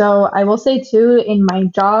that. So I will say too, in my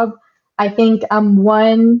job, I think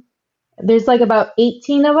there's like about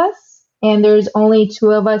 18 of us, and there's only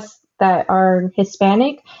two of us that are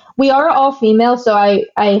Hispanic. We are all female, so I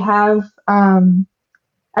have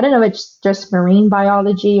I don't know if it's just marine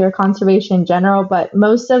biology or conservation in general, but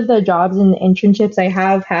most of the jobs and internships I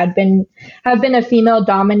have been a female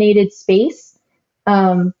dominated space.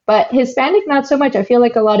 But Hispanic, not so much. I feel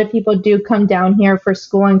like a lot of people do come down here for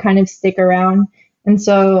school and kind of stick around. And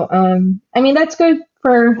so, I mean, that's good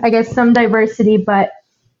for, I guess, some diversity, but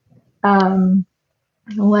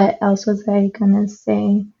what else was I going to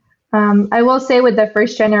say? I will say with the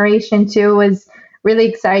first generation too was really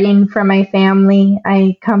exciting for my family.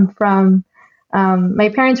 I come from, my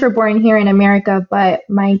parents were born here in America, but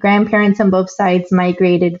my grandparents on both sides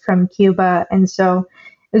migrated from Cuba. And so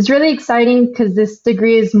it's really exciting because this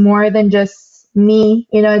degree is more than just me.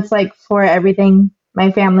 It's like for everything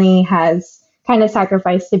my family has kind of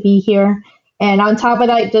sacrificed to be here. And on top of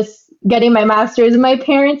that, just getting my master's, my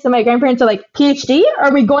parents and my grandparents are like, PhD?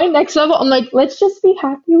 Are we going next level? I'm like, let's just be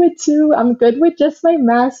happy with two. I'm good with just my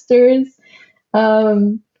master's.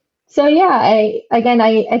 So yeah,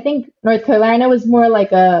 I think North Carolina was more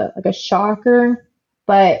like a shocker,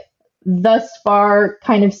 but thus far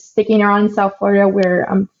kind of sticking around South Florida where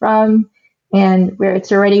I'm from and where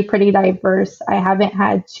it's already pretty diverse. I haven't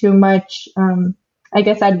had too much I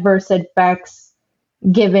guess adverse effects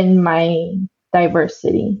given my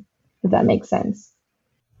diversity, if that makes sense.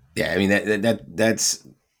 Yeah, I mean that's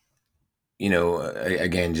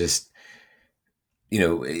again, just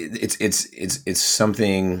it's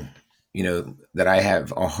something that I have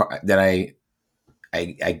that I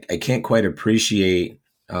can't quite appreciate,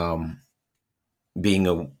 um, being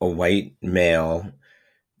a white male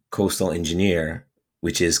coastal engineer,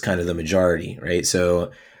 which is kind of the majority, right?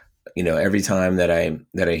 So every time that I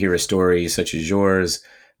hear a story such as yours,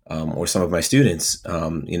 or some of my students,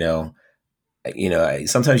 sometimes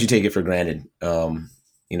you take it for granted.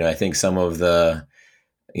 I think some of the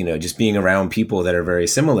just being around people that are very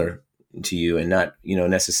similar to you, and not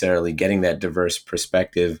necessarily getting that diverse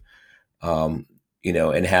perspective, and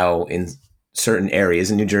how in certain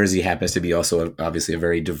areas, and New Jersey happens to be also obviously a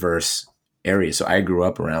very diverse area. So I grew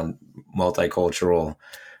up around multicultural,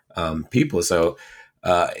 people. So,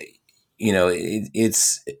 uh,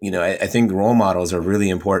 I think role models are really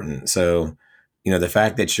important. So, the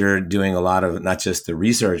fact that you're doing a lot of not just the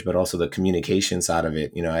research, but also the communication side of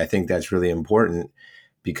it, I think that's really important,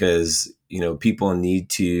 because, people need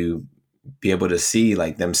to be able to see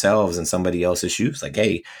like themselves in somebody else's shoes. Like,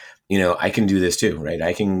 hey, I can do this too, right?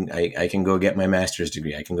 I can go get my master's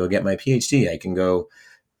degree. I can go get my PhD. I can go,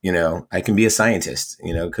 I can be a scientist,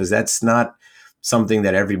 because that's not something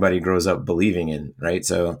that everybody grows up believing in, right?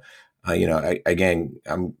 So, again,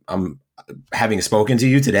 I'm having spoken to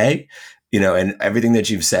you today, and everything that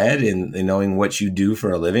you've said, and knowing what you do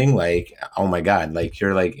for a living, like, oh my God, like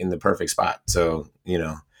you're like in the perfect spot. So,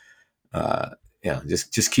 uh,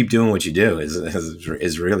 just keep doing what you do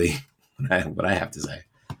is really what I have to say.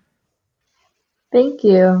 Thank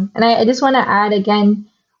you. And I just want to add again,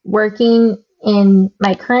 working in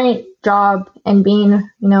my current job and being,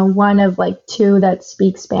 one of like two that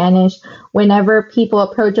speak Spanish, whenever people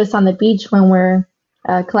approach us on the beach when we're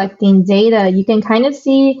collecting data, you can kind of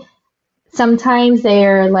see sometimes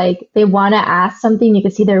they're like, they want to ask something. You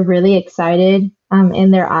can see they're really excited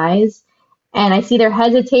in their eyes. And I see they're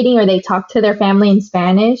hesitating or they talk to their family in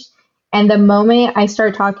Spanish. And the moment I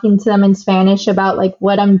start talking to them in Spanish about like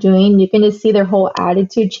what I'm doing, you can just see their whole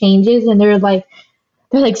attitude changes and they're like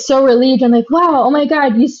so relieved and like, wow, oh my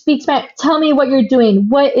God, you speak Spanish. Tell me what you're doing.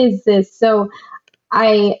 What is this? So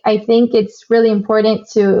I think it's really important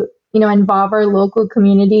to, involve our local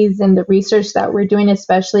communities in the research that we're doing,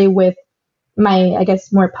 especially with my, I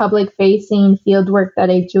guess, more public facing field work that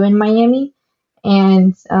I do in Miami.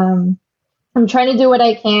 And I'm trying to do what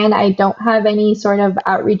I can. I don't have any sort of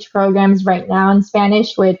outreach programs right now in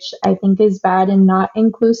Spanish, which I think is bad and not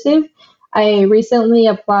inclusive. I recently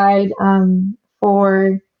applied for,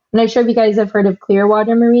 I'm not sure if you guys have heard of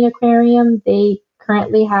Clearwater Marine Aquarium. They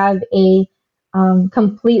currently have a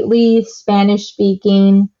completely Spanish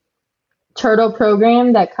speaking turtle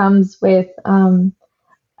program that comes with a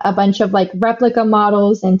bunch of like replica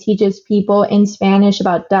models and teaches people in Spanish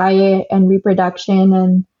about diet and reproduction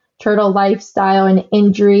and turtle lifestyle and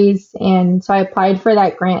injuries. And so I applied for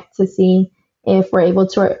that grant to see if we're able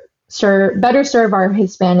to better serve our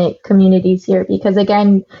Hispanic communities here. Because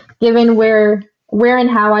again, given where and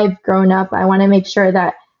how I've grown up, I want to make sure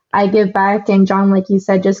that I give back. And John, like you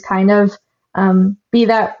said, just kind of be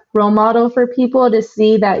that role model for people to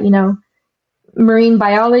see that, marine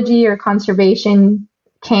biology or conservation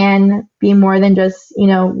can be more than just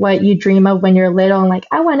what you dream of when you're little and like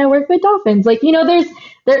I want to work with dolphins. Like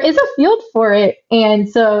there is a field for it, and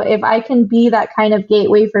so if I can be that kind of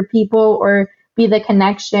gateway for people or be the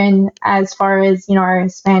connection as far as our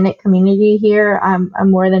Hispanic community here, I'm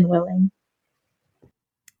more than willing.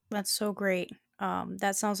 That's so great.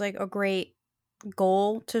 That sounds like a great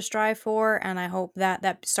goal to strive for, and I hope that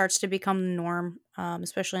that starts to become the norm,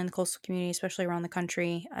 especially in the coastal community, especially around the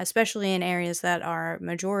country, especially in areas that are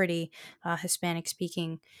majority Hispanic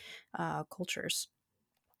speaking cultures.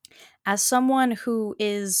 As someone who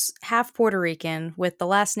is half Puerto Rican with the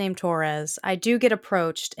last name Torres, I do get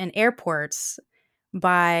approached in airports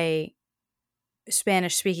by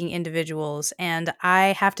Spanish speaking individuals, and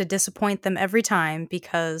I have to disappoint them every time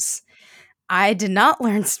because I did not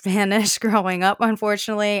learn Spanish growing up,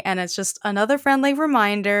 unfortunately, and it's just another friendly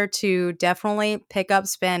reminder to definitely pick up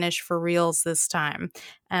Spanish for reals this time,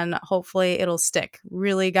 and hopefully it'll stick.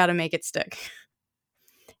 Really got to make it stick.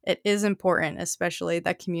 It is important, especially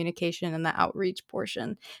that communication and the outreach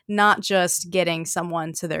portion, not just getting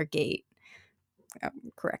someone to their gate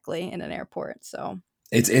correctly in an airport. So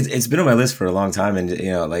It's been on my list for a long time, and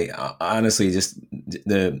like honestly, just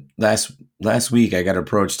the last week I got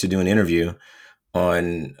approached to do an interview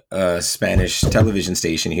on a Spanish television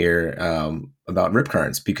station here, about rip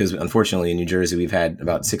currents, because unfortunately in New Jersey we've had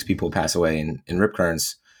about 6 people pass away in rip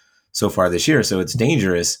currents so far this year, so it's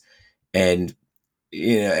dangerous. And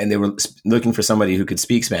and they were looking for somebody who could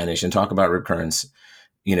speak Spanish and talk about rip currents,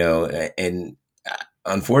 and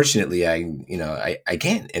unfortunately I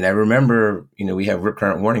can't. And I remember, we have rip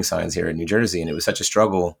current warning signs here in New Jersey, and it was such a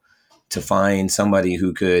struggle to find somebody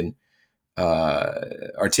who could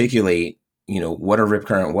articulate, what a rip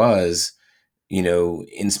current was,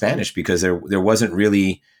 in Spanish, because there wasn't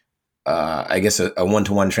really, I guess, a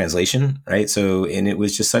one-to-one translation, right? So, and it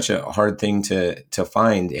was just such a hard thing to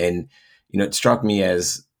find. And, it struck me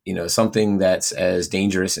as, something that's as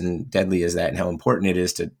dangerous and deadly as that, and how important it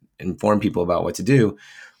is to inform people about what to do.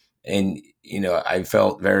 And, I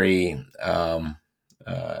felt very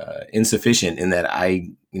insufficient in that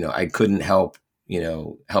I couldn't help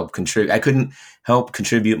contribute. I couldn't help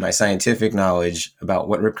contribute my scientific knowledge about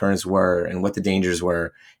what rip currents were and what the dangers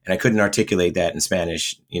were. And I couldn't articulate that in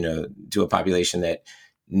Spanish, to a population that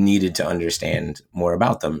needed to understand more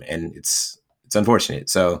about them. And it's unfortunate.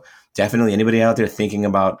 So definitely anybody out there thinking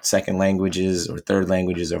about second languages or third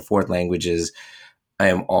languages or fourth languages, I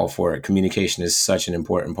am all for it. Communication is such an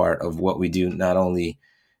important part of what we do. Not only,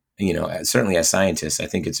 certainly as scientists, I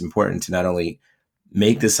think it's important to not only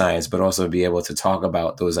make the science, but also be able to talk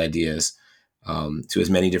about those ideas to as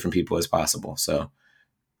many different people as possible. So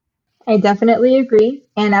I definitely agree.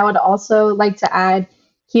 And I would also like to add,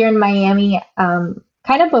 here in Miami,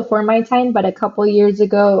 kind of before my time, but a couple years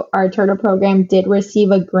ago, our turtle program did receive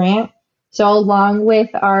a grant. So along with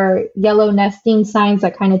our yellow nesting signs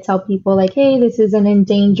that kind of tell people like, hey, this is an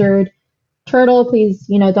endangered turtle, please,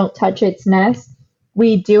 don't touch its nest.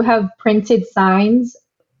 We do have printed signs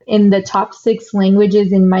in the top 6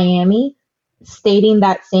 languages in Miami stating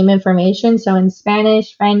that same information. So in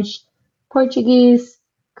Spanish, French, Portuguese,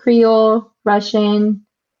 Creole, Russian,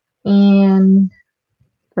 and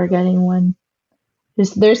forgetting one.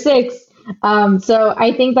 There's 6. So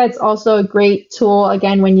I think that's also a great tool,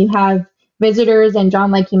 again, when you have visitors, and John,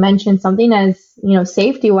 like you mentioned, something as,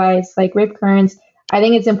 safety wise, like rip currents. I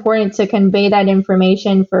think it's important to convey that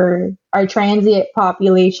information for our transient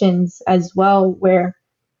populations as well, where,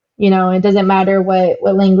 it doesn't matter what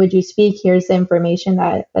language you speak. Here's the information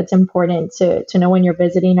that's important to know when you're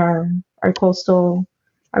visiting our coastal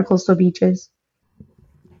beaches.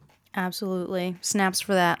 Absolutely. Snaps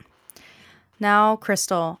for that. Now,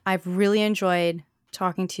 Crystal, I've really enjoyed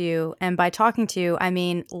talking to you. And by talking to you, I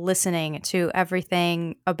mean listening to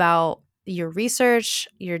everything about your research,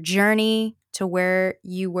 your journey to where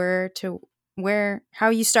you were, to how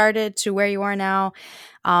you started to where you are now.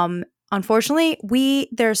 Unfortunately,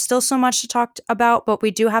 there's still so much to talk about, but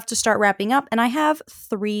we do have to start wrapping up. And I have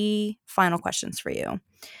 3 final questions for you.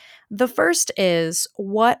 The first is,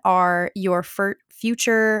 what are your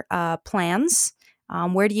future plans?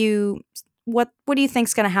 What do you think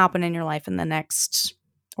is going to happen in your life in the next,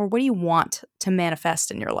 or what do you want to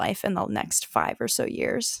manifest in your life in the next 5 or so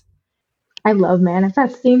years? I love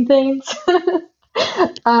manifesting things.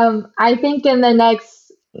 I think in the next,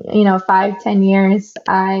 5-10 years,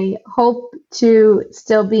 I hope to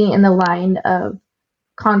still be in the line of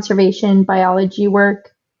conservation biology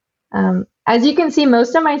work. As you can see,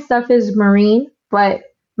 most of my stuff is marine, but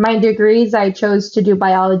my degrees, I chose to do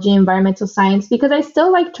biology, environmental science, because I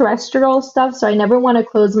still like terrestrial stuff. So I never want to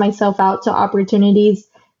close myself out to opportunities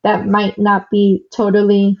that might not be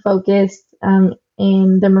totally focused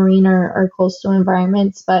in the marine or coastal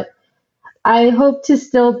environments. But I hope to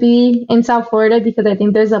still be in South Florida, because I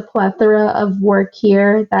think there's a plethora of work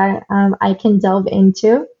here that I can delve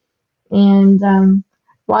into. And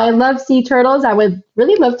while I love sea turtles, I would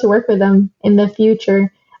really love to work with them in the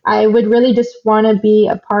future. I would really just want to be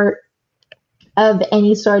a part of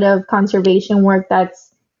any sort of conservation work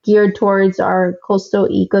that's geared towards our coastal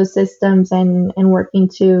ecosystems and working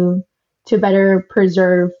to better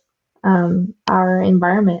preserve our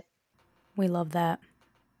environment. We love that.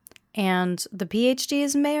 And the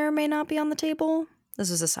PhDs may or may not be on the table. This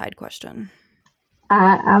is a side question.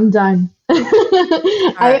 I'm done.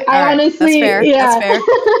 I honestly, that's fair. yeah. That's fair.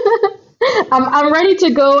 I'm ready to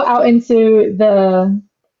go out into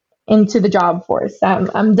the job force.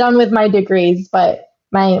 I'm done with my degrees, but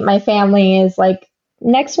my family is like,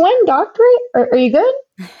 next one, doctorate? Are you good?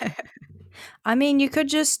 I mean, you could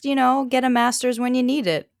just, get a master's when you need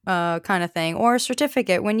it, kind of thing, or a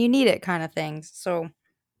certificate when you need it, kind of thing. So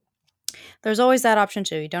there's always that option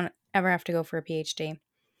too. You don't ever have to go for a PhD.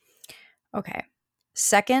 Okay.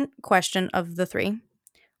 Second question of the 3.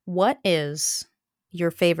 What is your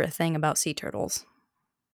favorite thing about sea turtles?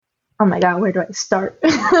 Oh my God, where do I start?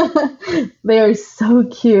 They are so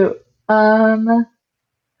cute. I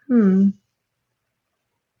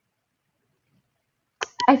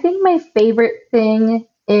think my favorite thing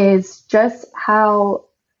is just how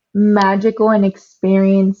magical an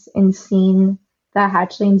experience in seeing the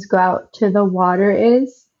hatchlings go out to the water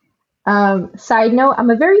is. Side note, I'm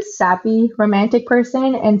a very sappy romantic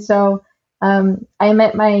person, and so I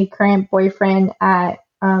met my current boyfriend at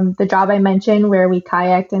the job I mentioned where we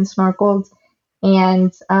kayaked and snorkeled,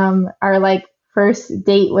 and our like first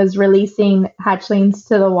date was releasing hatchlings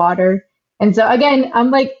to the water. And so again, I'm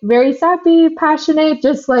like very sappy, passionate,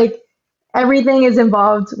 just like everything is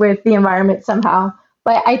involved with the environment somehow.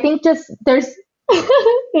 But I think just there's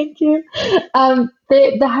thank you. The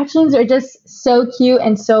hatchlings are just so cute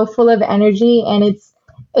and so full of energy, and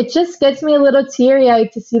it just gets me a little teary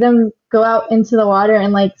eyed to see them go out into the water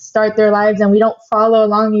and like start their lives, and we don't follow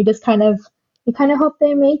along. You kind of hope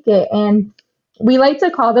they make it, and we like to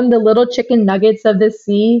call them the little chicken nuggets of the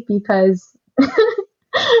sea because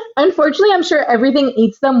unfortunately, I'm sure everything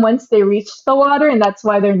eats them once they reach the water, and that's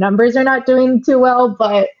why their numbers are not doing too well.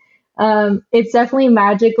 But it's definitely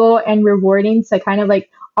magical and rewarding to kind of like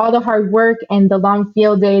all the hard work and the long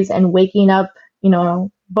field days and waking up,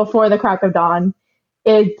 before the crack of dawn.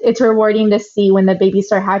 It's rewarding to see when the babies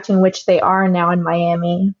start hatching, which they are now in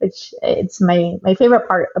Miami, which it's my favorite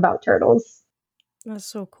part about turtles. That's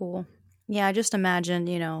so cool. Yeah, I just imagined,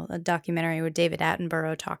 a documentary with David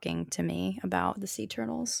Attenborough talking to me about the sea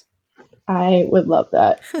turtles. I would love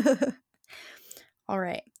that. All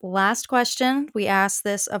right. Last question. We ask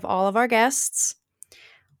this of all of our guests.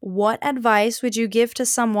 What advice would you give to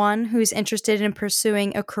someone who's interested in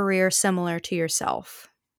pursuing a career similar to yourself?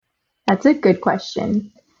 That's a good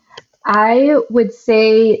question. I would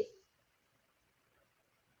say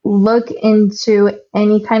look into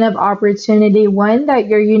any kind of opportunity, one that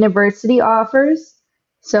your university offers.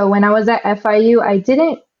 So when I was at FIU, I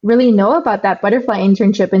didn't really know about that butterfly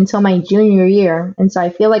internship until my junior year. And so I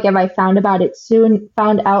feel like if I found out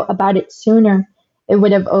about it sooner, it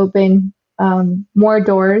would have opened more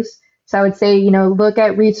doors. So I would say, look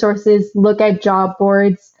at resources, look at job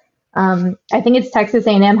boards. I think it's Texas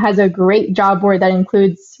A&M has a great job board that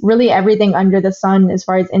includes really everything under the sun as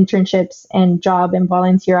far as internships and job and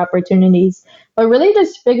volunteer opportunities. But really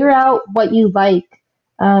just figure out what you like.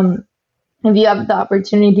 If you have the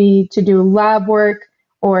opportunity to do lab work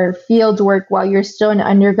or field work while you're still an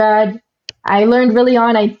undergrad, I learned really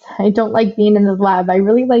on I don't like being in the lab. I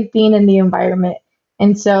really like being in the environment.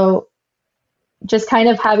 And so just kind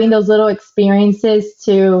of having those little experiences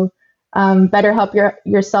to better help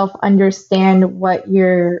yourself understand what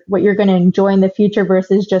you're going to enjoy in the future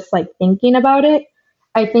versus just like thinking about it,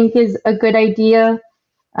 I think is a good idea.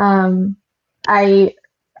 I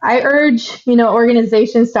I urge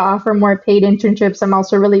organizations to offer more paid internships. I'm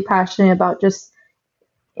also really passionate about just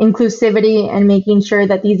inclusivity and making sure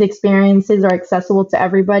that these experiences are accessible to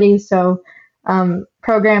everybody. So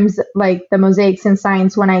programs like the Mosaics in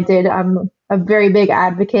Science, when I did, I'm a very big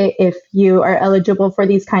advocate if you are eligible for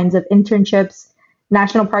these kinds of internships.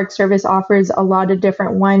 National Park Service offers a lot of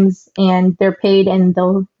different ones, and they're paid, and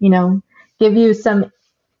they'll give you some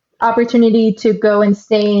opportunity to go and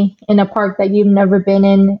stay in a park that you've never been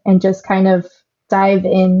in and just kind of dive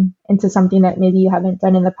into something that maybe you haven't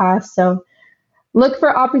done in the past. So look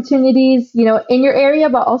for opportunities, in your area,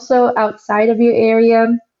 but also outside of your area.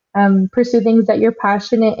 Pursue things that you're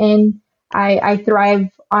passionate in. I thrive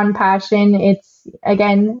on passion. It's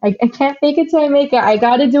again, I can't fake it till I make it. I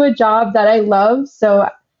got to do a job that I love, so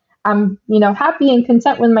I'm happy and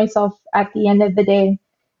content with myself at the end of the day.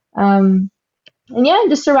 And yeah,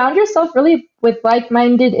 just surround yourself really with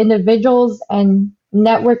like-minded individuals and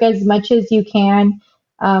network as much as you can.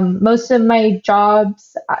 Most of my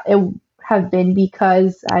jobs have been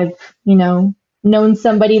because I've, known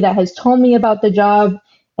somebody that has told me about the job.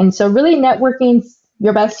 And so really networking's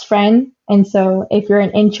your best friend. And so if you're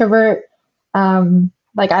an introvert,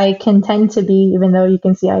 like I can tend to be, even though you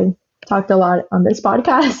can see I talked a lot on this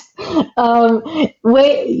podcast,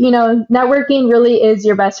 networking really is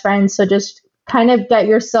your best friend. So just kind of get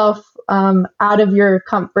yourself out of your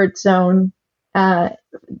comfort zone that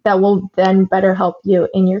will then better help you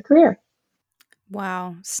in your career.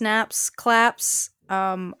 Wow. Snaps, claps.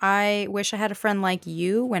 I wish I had a friend like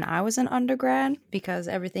you when I was an undergrad, because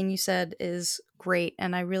everything you said is great.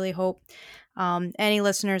 And I really hope any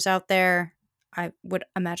listeners out there, I'd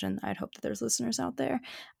hope that there's listeners out there,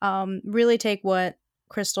 really take what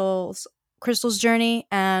Crystal's journey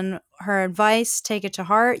and her advice, take it to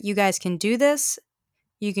heart. You guys can do this.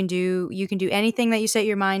 You can do anything that you set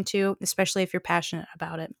your mind to, especially if you're passionate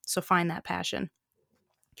about it. So find that passion.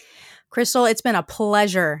 Crystal, it's been a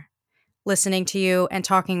pleasure listening to you and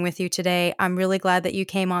talking with you today. I'm really glad that you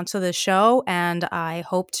came onto the show, and I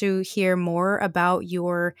hope to hear more about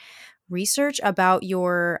your research, about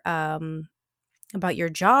your about your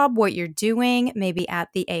job, what you're doing, maybe at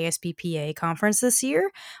the ASBPA conference this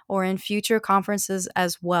year or in future conferences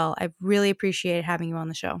as well. I've really appreciated having you on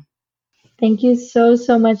the show. Thank you so,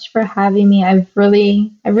 so much for having me. I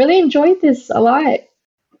really enjoyed this a lot.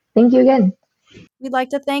 Thank you again. We'd like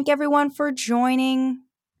to thank everyone for joining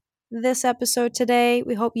this episode today.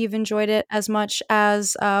 We hope you've enjoyed it as much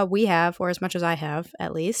as we have, or as much as I have,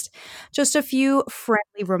 at least. Just a few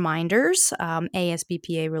friendly reminders,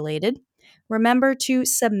 ASBPA related. Remember to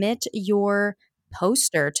submit your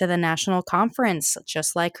poster to the national conference,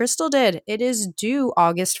 just like Crystal did. It is due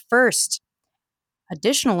August 1st.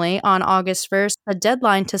 Additionally, on August 1st, a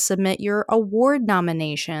deadline to submit your award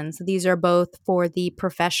nominations. These are both for the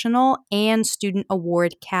professional and student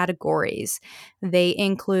award categories. They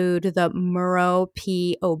include the Murrow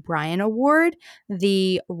P. O'Brien Award,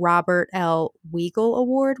 the Robert L. Weigel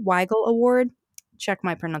Award. Check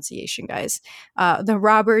my pronunciation, guys. The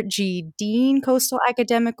Robert G. Dean Coastal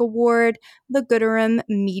Academic Award, the Gooderham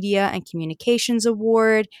Media and Communications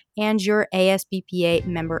Award, and your ASBPA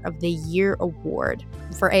Member of the Year Award.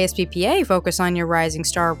 For ASBPA, focus on your Rising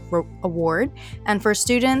Star Award. And for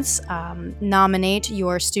students, nominate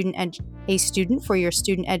your a student for your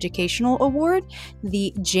Student Educational Award,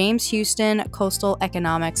 the James Houston Coastal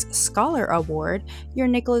Economics Scholar Award, your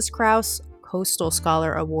Nicholas Krauss Coastal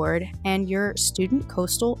Scholar Award, and your Student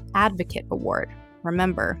Coastal Advocate Award.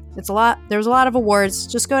 Remember, there's a lot of awards.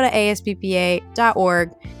 Just go to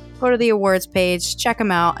asppa.org, go to the awards page, check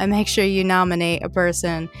them out, and make sure you nominate a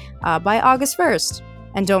person by August 1st.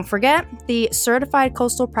 And don't forget, the Certified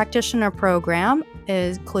Coastal Practitioner Program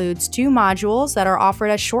includes 2 modules that are offered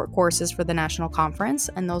as short courses for the national conference,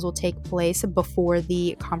 and those will take place before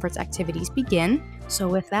the conference activities begin. So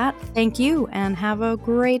with that, thank you and have a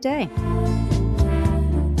great day.